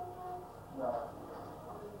 No.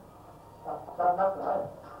 Not tonight.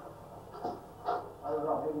 I don't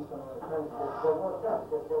know, maybe some of the friends get more friends,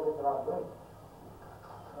 get a lot of money.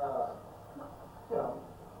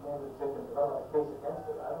 Maybe they can develop a case against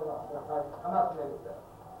it. I don't know. I'm not familiar with that.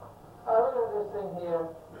 Look at this thing here.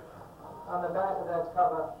 On the back of that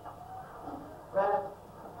cover, that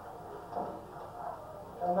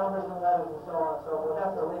and numbers and letters and so on and so forth.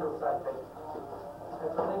 That's a legal citation.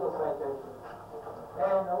 It's a legal citation.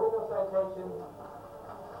 And a legal citation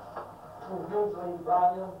is usually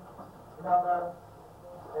volume, number,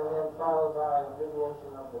 and then followed by an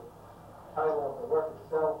abbreviation of the title of the work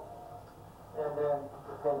itself, and then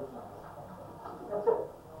the page number. That's it.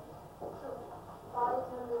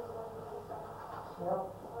 Yep.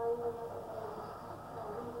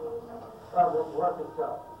 Oh, the work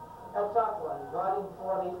itself. That top one, volume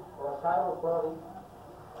 40, or title 40,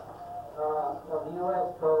 of the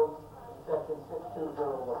U.S. Code, section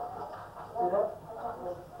 6201. See that?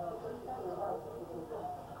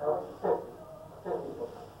 Oh, 50. 50.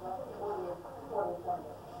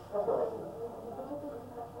 That's all right.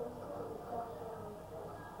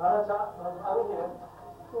 On the top, over here.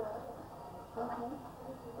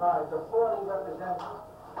 All right, the 40 represents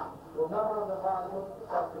the number of the volume, if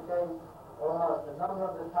that's the case, or the number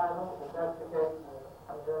of the title, if that's the case.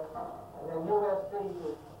 Okay? And then USC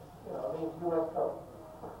is, means U.S. Code.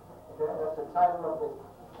 Okay, that's the title of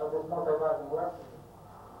this multi-volume work.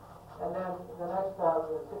 And then the next part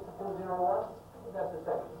is 6201, that's the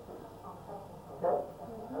section. Okay?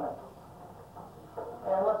 All right.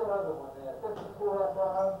 And what's another one there?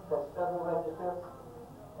 52FR, that's Federal Register.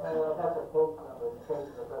 That's a page number in the case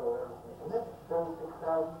of the Federal Register. Isn't it?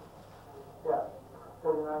 36,000? Yeah,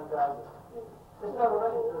 39,000. This Federal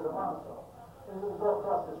Register is a monster. It will go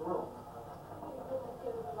across this room.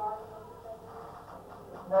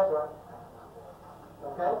 That's right.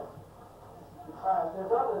 Okay? Alright, there's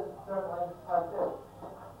others, certainly, like this.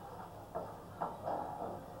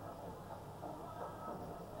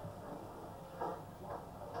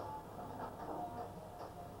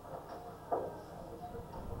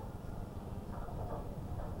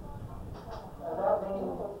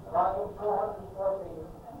 page 414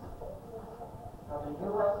 of the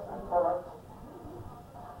U.S. report,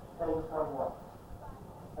 page 21.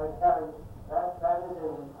 That carries, that is a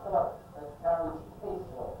report that carries case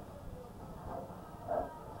law.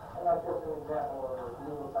 And that's just an example of a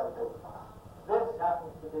legal citation. This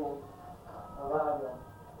happens to be a volume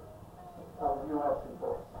of the U.S.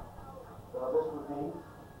 report. So this would be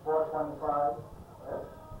 425, right?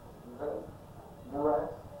 U.S.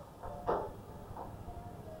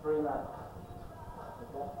 39.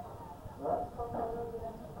 Okay? Right?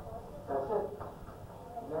 That's it.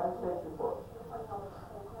 United States report.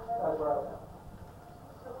 That's what I have.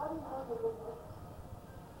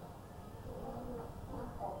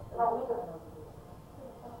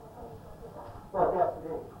 Well, yes, it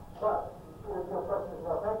is. But your question is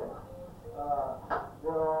well taken.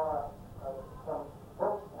 There are some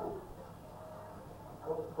books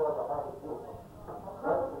called the Harvard Rule.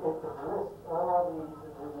 It can list all these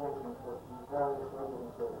abbreviations for these various legal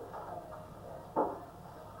materials.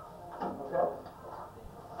 Okay?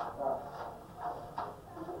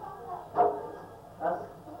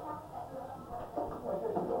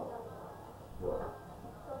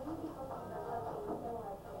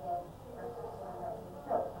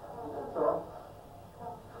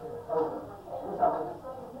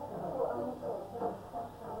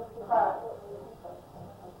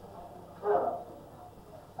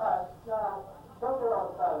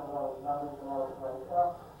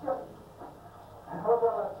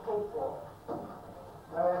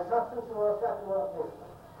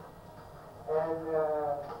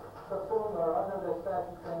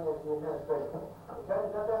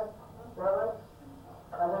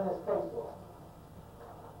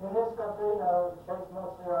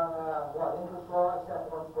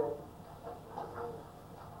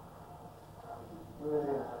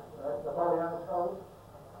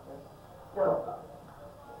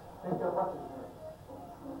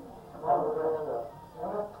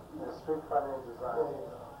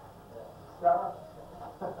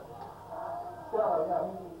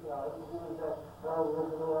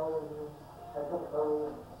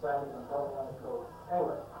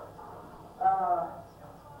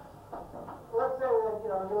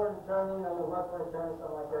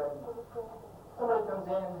 Somebody comes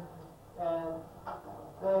in and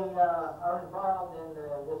they are involved in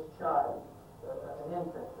this child, an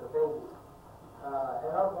infant, a baby,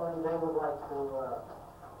 and ultimately they would like to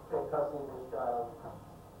take custody of this child, and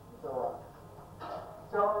so on.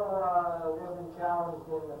 So they've been challenged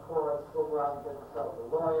in the courts, go out and get themselves a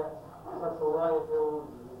lawyer. What's the lawyer do?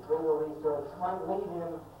 Legal research might lead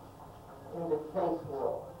him into case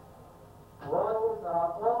law. Lawyers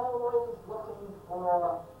are always looking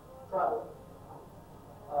for trouble,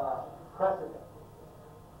 precedent,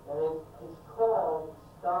 and it's called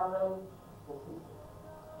stare decisis.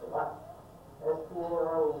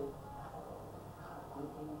 S-T-A-R-E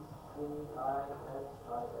D-E-C-I-S-I-S.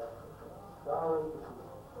 Stare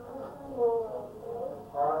decisis.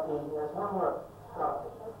 R-E, that's one word, stare.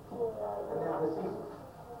 And then decisis.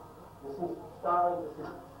 Decisis, stare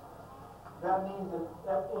decisis. That means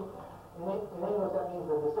that in English that means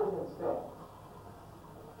the decision stands.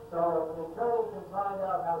 So an attorney can find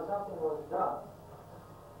out how something was done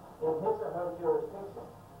in his or her jurisdiction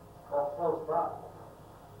or close by.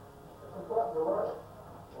 It's important to learn,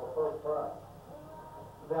 or close by,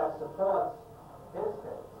 that supports his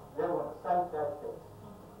case. They want to cite that case.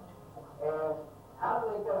 And how do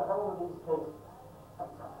they get a hold of these cases?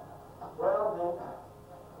 Well, the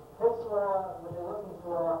case law, when they're looking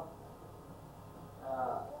for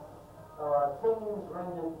opinions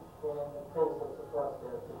rendered in a case that supports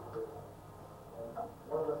their thesis. And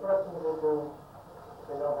one of the first things they do, if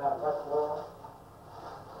they don't have much law,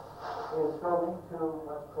 is go into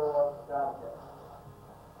what's called a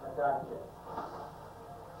digest,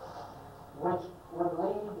 which would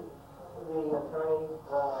lead the attorney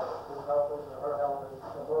or his helpers or her helpers,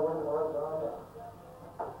 the woman or the man,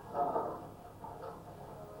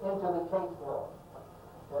 into the case law.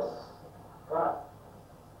 Yes? Right.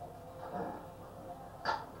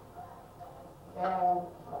 And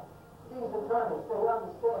these attorneys, they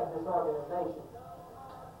understand this organization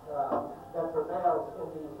that prevails in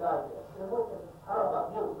these digests. They're looking, I don't know about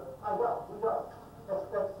you, but I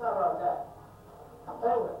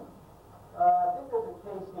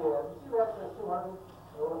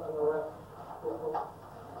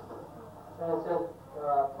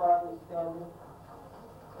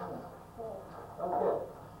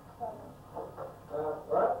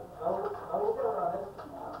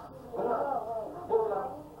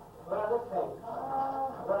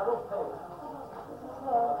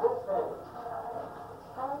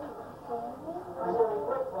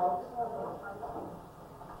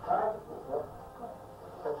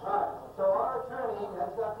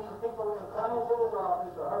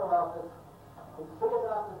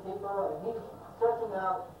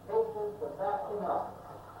about cases for backing up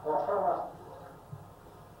or corrupt.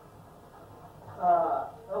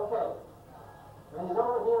 Okay. And he's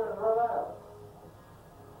over here in Rhode Island.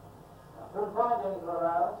 Couldn't find any in Rhode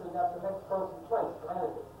Island, so we got the next closest place,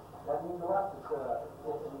 Connecticut. That means a lot in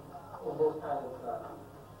this kind of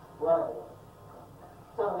whatever.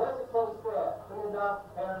 So there's a case there. Cleared up,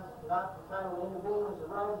 parents not entitled to intervene as a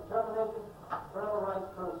right of termination, parental rights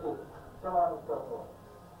proceeding, so on and so forth.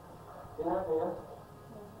 See that there?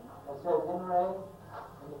 It says in re,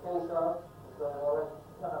 in the case of,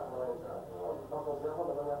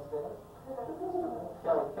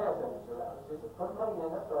 Kelly can't finish around. She said, put money in,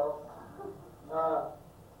 that's all.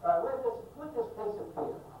 Where did this case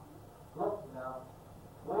appear? Look now.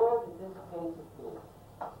 Where did this case appear?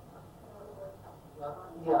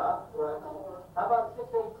 Yeah, right. How about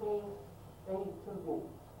 618-82D?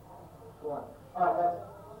 One. Alright, that's it.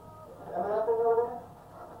 Have that thing over there?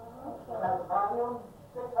 That's volume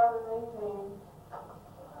 618,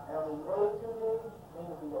 and the A2D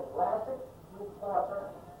means the Atlantic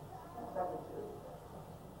Reporter, second two.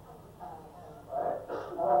 Alright,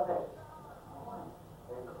 more things.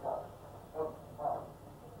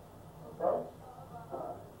 Okay?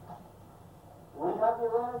 We have the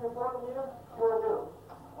Atlantic Reporter here? Sure do.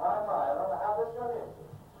 Why am I don't know how this got in.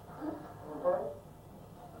 Okay?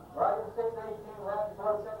 Volume 618, Atlantic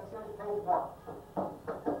Reporter, second series, page 1.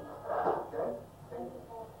 Okay?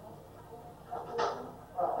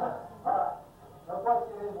 Alright. The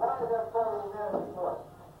question is, why is that called the Atlantic Reporter?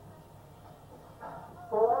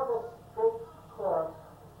 For the state court,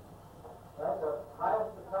 right, the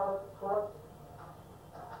highest appellate court,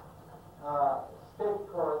 state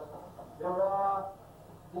courts, there are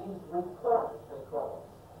these reporters, they call them.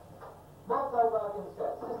 Multi-volume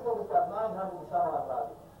sets. This thing has got 900 and some odd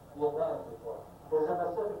volumes. The Atlantic Report. There's a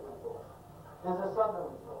Pacific Report. There's a Southern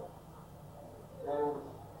Report. There's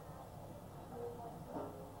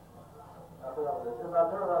there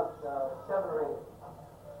are 7 or 8.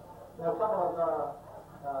 There are a couple of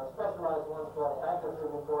specialized ones called Bankruptcy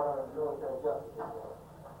Reporter and Military Justice Reporter.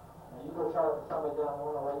 Now you go charge for somebody down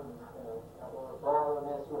 108 and ball and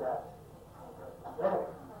this, see what happens.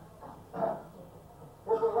 Anyway,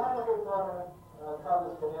 this Atlantic Reporter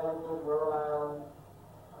covers Connecticut, Rhode Island,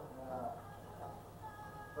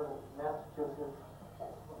 Massachusetts,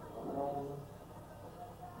 Maine,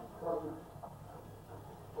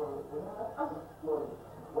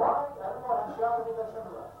 why? I don't know. I'm sure I think that's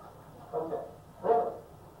right. Okay. Anyway.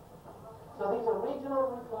 So these are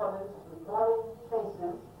regional reporters reporting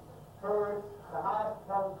cases for the highest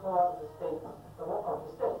appellate court of the states.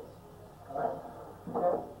 All right?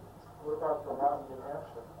 Okay? What about the one in New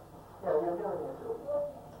Hampshire? Yeah, you're doing it too.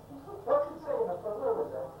 What's it saying? What was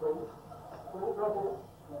that, please?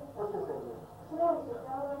 What's it saying? Today, the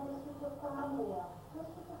Delaware District of Columbia.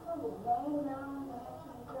 District of Columbia, Maine, Maryland, New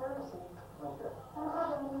Hampshire, New Jersey. Okay. I don't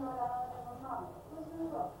have any Rhode Island or Vermont. Where's New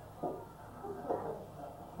York?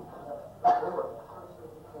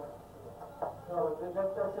 No,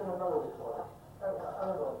 that's in another report. I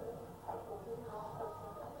don't know.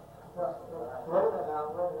 Wait a minute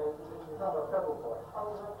now, you're talking about federal court.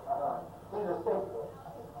 These are state courts.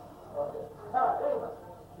 Okay. Alright, anyway,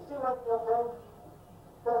 you see what, okay?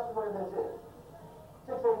 That's where this is.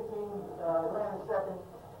 618, Atlantic 2nd,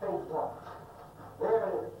 page 1. There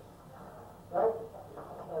it is. Right?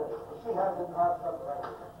 She has it marked up right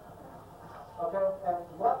here. Okay? And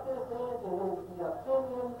what this is, it is the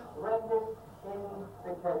opinion rendered in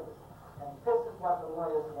the case. And this is what the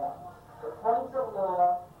lawyers want. The points of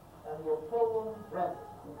law and the opinion rendered.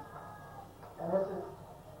 And this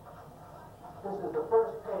is the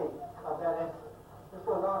first page of that entry. This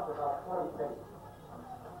goes on for about 40 pages.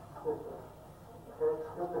 Okay?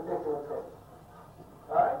 This particular case.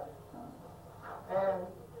 Alright? And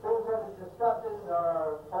things that it discusses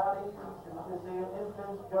are parties, you see,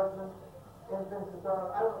 infants, judgment, infants, and so on.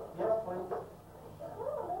 I don't, yes, please.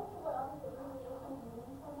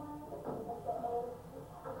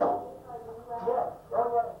 Yes, oh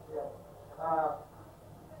yes, yes.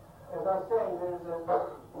 As I say, there's a,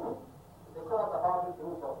 they call it the Harvard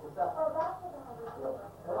Group of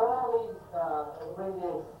and all these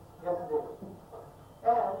abbreviations, yes it is.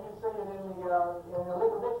 And you see it in the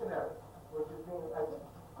legal dictionary, which is being, I think,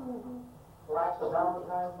 Blacks or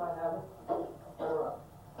Valentine's might have it. I don't know.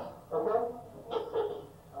 Okay?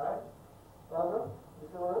 Alright? Sandra, you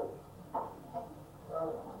still with it?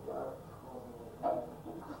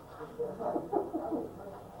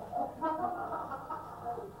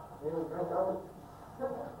 You drink over?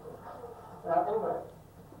 Anyway.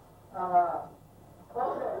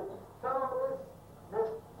 Okay. So this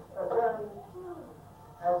attorney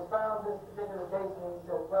has found this particular case, and he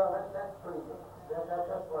says, well, that's pretty good.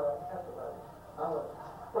 That's what I kept about it. I'm going to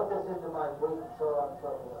put this into my brief and so on and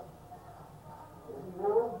so forth. Is he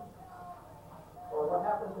really? Or what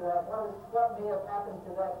happened to that? What may have happened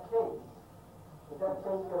to that case? Did that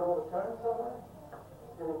case get overturned somewhere?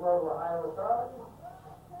 Did it go to a higher authority?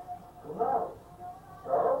 Who knows?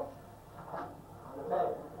 So, the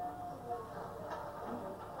mayor.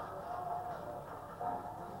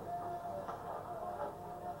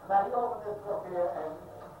 Now you open this book here, and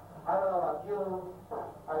I don't know about you,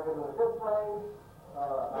 I can do it this way,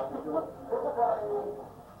 I can do it this way,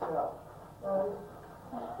 you know.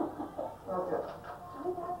 Okay.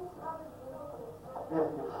 Yes,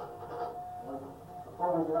 yes.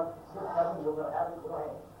 Before we get up to 6, 7, you're going to have it in your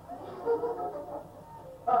hand.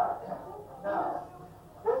 Alright, now,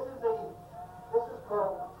 this is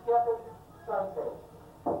called Shepherd citation.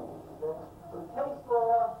 In case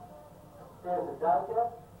law, there's a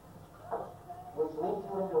digest, which leads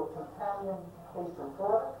you into a companion case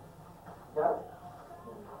report. Got it?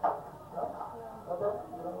 No? Okay,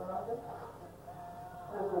 you don't know nothing?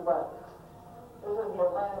 This is about it. This is the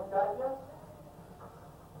Atlantic Digest.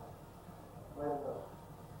 Where it goes.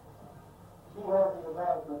 She has the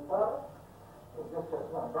Atlantic Reporter. It's just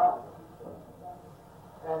one volume.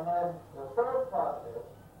 And then the third part of it,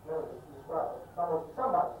 remember, you start with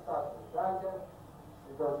somebody starts with the digest,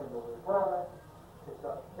 it goes into the reporter, picks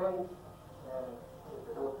up the case, and if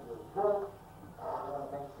it looks really good, you want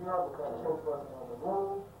to make sure that that case wasn't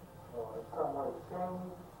overruled or in some way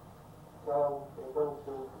changed. So it goes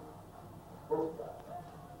to this guy.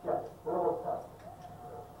 Yes, a little tough.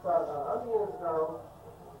 But 100 years ago,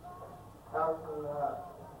 out in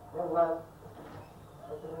Midwest,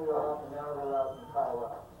 up in New York, and now they're out in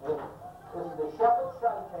Colorado. This is the Shepherd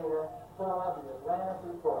Citator for the Atlantic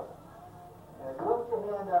Reporter. And if you look at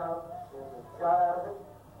your handout, there's a shot out of it.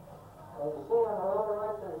 And you see on the lower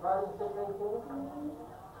right, there's volume 618.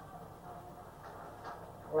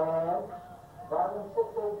 And volume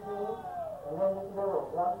 618. And then this middle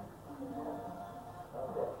one.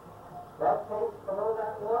 Okay. That case below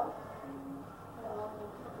that one,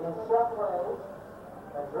 in some ways,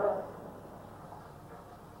 addressed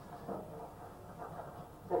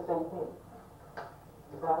 618.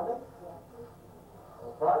 You follow me?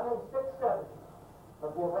 Volume 670 of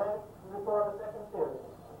the Atlantic Reporter Second Series.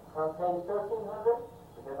 On page 1300,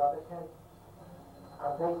 forget about the case.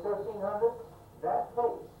 On page 1300, that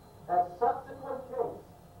case, that subsequent case,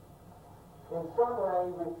 in some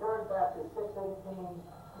way referred back to 618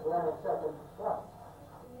 Atlantic Second One.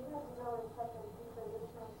 You have to go and check and see the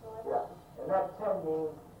additional source. Yeah, and that 10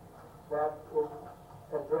 means that it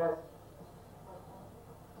addressed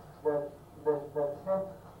the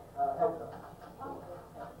 10th headnote.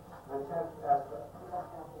 The 10th aspect.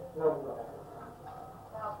 No, you don't.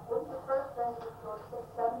 Now, what's the first thing to go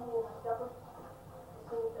 670 in the shepherd? To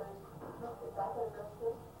see if there's, is that going to address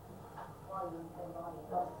this? Volume and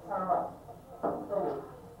volume. No, turn around. Maybe.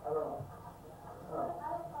 I don't know.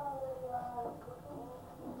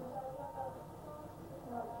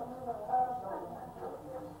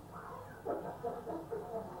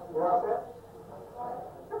 You all set?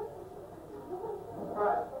 All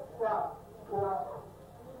right. Now,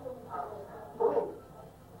 believe me,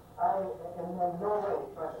 I am in no way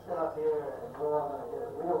trying to sit up here and go on and get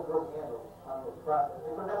a real good handle on this process,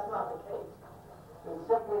 because that's not the case. It's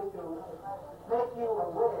simply to make you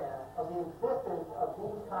aware of the existence of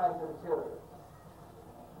these kinds of materials.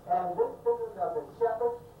 And this business of the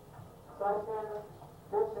shepherd, citator,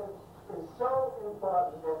 this is so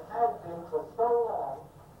important, it has been for so long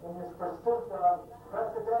in this pursuit of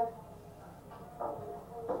precedent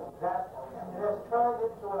that it has turned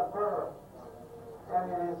into a verb,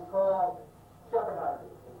 and it is called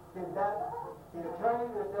shepherdizing. The attorney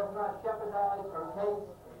that does not shepherdize her case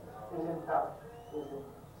is in trouble, is in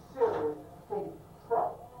serious deep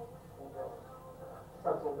trouble.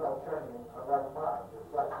 Such as no attorney in a right mind, is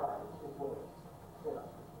willing,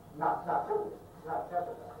 not serious, not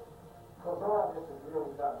jeopardized. Because all of this is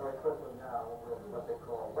really done very quickly now with what they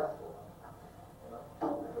call Westlaw.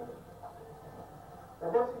 And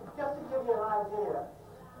just to give you an idea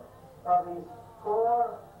of these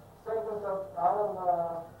core segments of our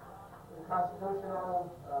law, the constitutional,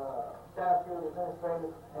 statute,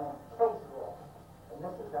 administrative, and case law. And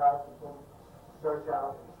this is how people search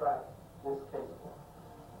out and track this case law.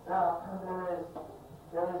 Now,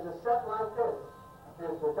 there is a set like this.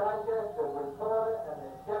 There's the digest, the reporter, and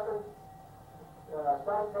the shepherd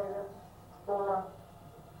citator for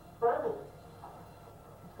everything.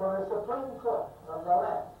 For the Supreme Court of the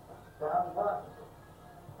land, down in Washington.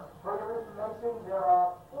 For your information, there are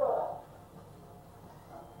 4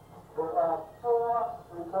 There are 4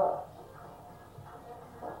 reports.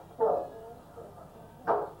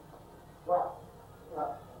 Well,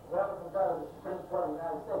 whoever comes out of the Supreme Court of the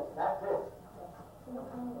United States, that's it.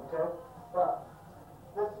 Okay? But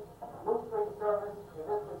this Route 3 service, in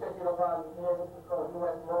this particular body here, this is called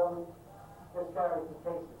U.S. Law, this carries the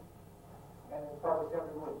cases. And it's published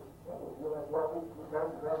every week. U.S. Law,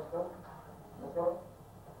 very good. Okay?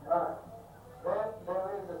 All right. Then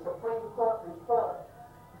there is the Supreme Court report.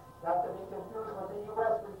 Not to be confused with the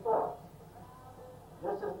U.S. report.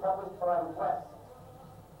 This is published by West.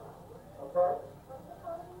 Okay?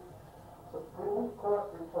 Supreme Court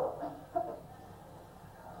report.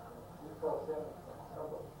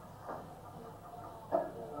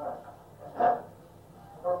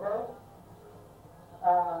 Okay?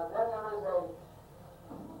 Then there is a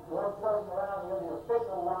one floating around here, the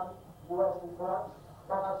official one, U.S. report,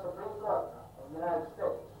 from the Supreme Court of the United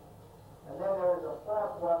States. And then there is a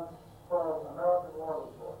 4th one called American Law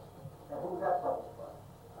Report. And who's that published by?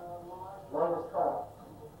 Lawyers Call.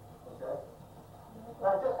 Okay?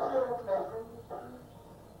 Now, just for your information,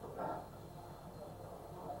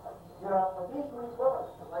 you know, with these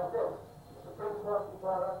reports, like this, the Supreme Court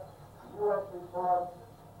reporter, the U.S. report,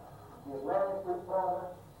 the Atlantic reporter,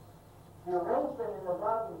 the arrangement in the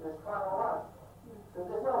volume is chronological. So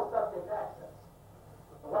there's no subject access.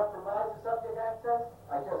 And what provides the subject access?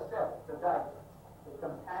 I just said it, the document, the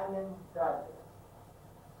companion document.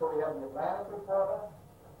 So we have the Atlantic reporter,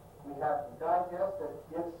 we have the digest that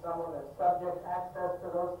gives someone a subject access to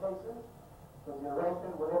those cases. So the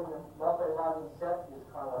arrangement within the multi-volume set is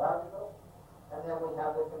chronological. And then we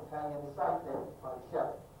have the companion site data by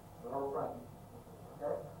Shelley, the whole frame.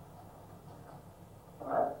 Okay?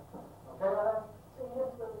 All right? Okay, madam? So you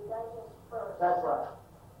have to go to the digest first. That's right.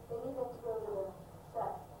 Then you have to go to the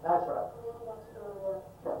set. That's right. And then you have to go to the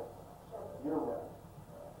Shelley. Shelley. You got it.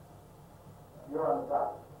 You're on the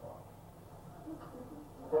top.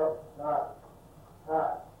 Okay? All right. All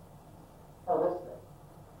right. Oh, this thing.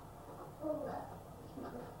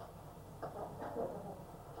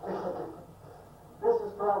 This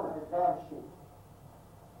is called an advance sheet.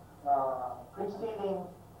 Preceding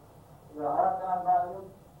the hardbound volume,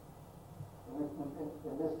 in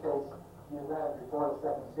this case, the Atlantic Report,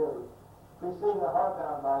 second series. Preceding the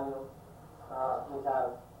hardbound volume, we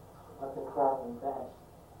have what they call an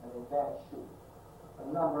advance sheet. A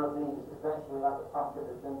number of these eventually, like a pumpkin,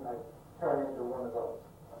 is then like turn into one of those.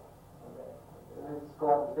 Okay. And it's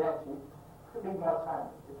called an advance sheet. Could be more time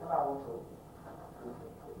to come out once a week.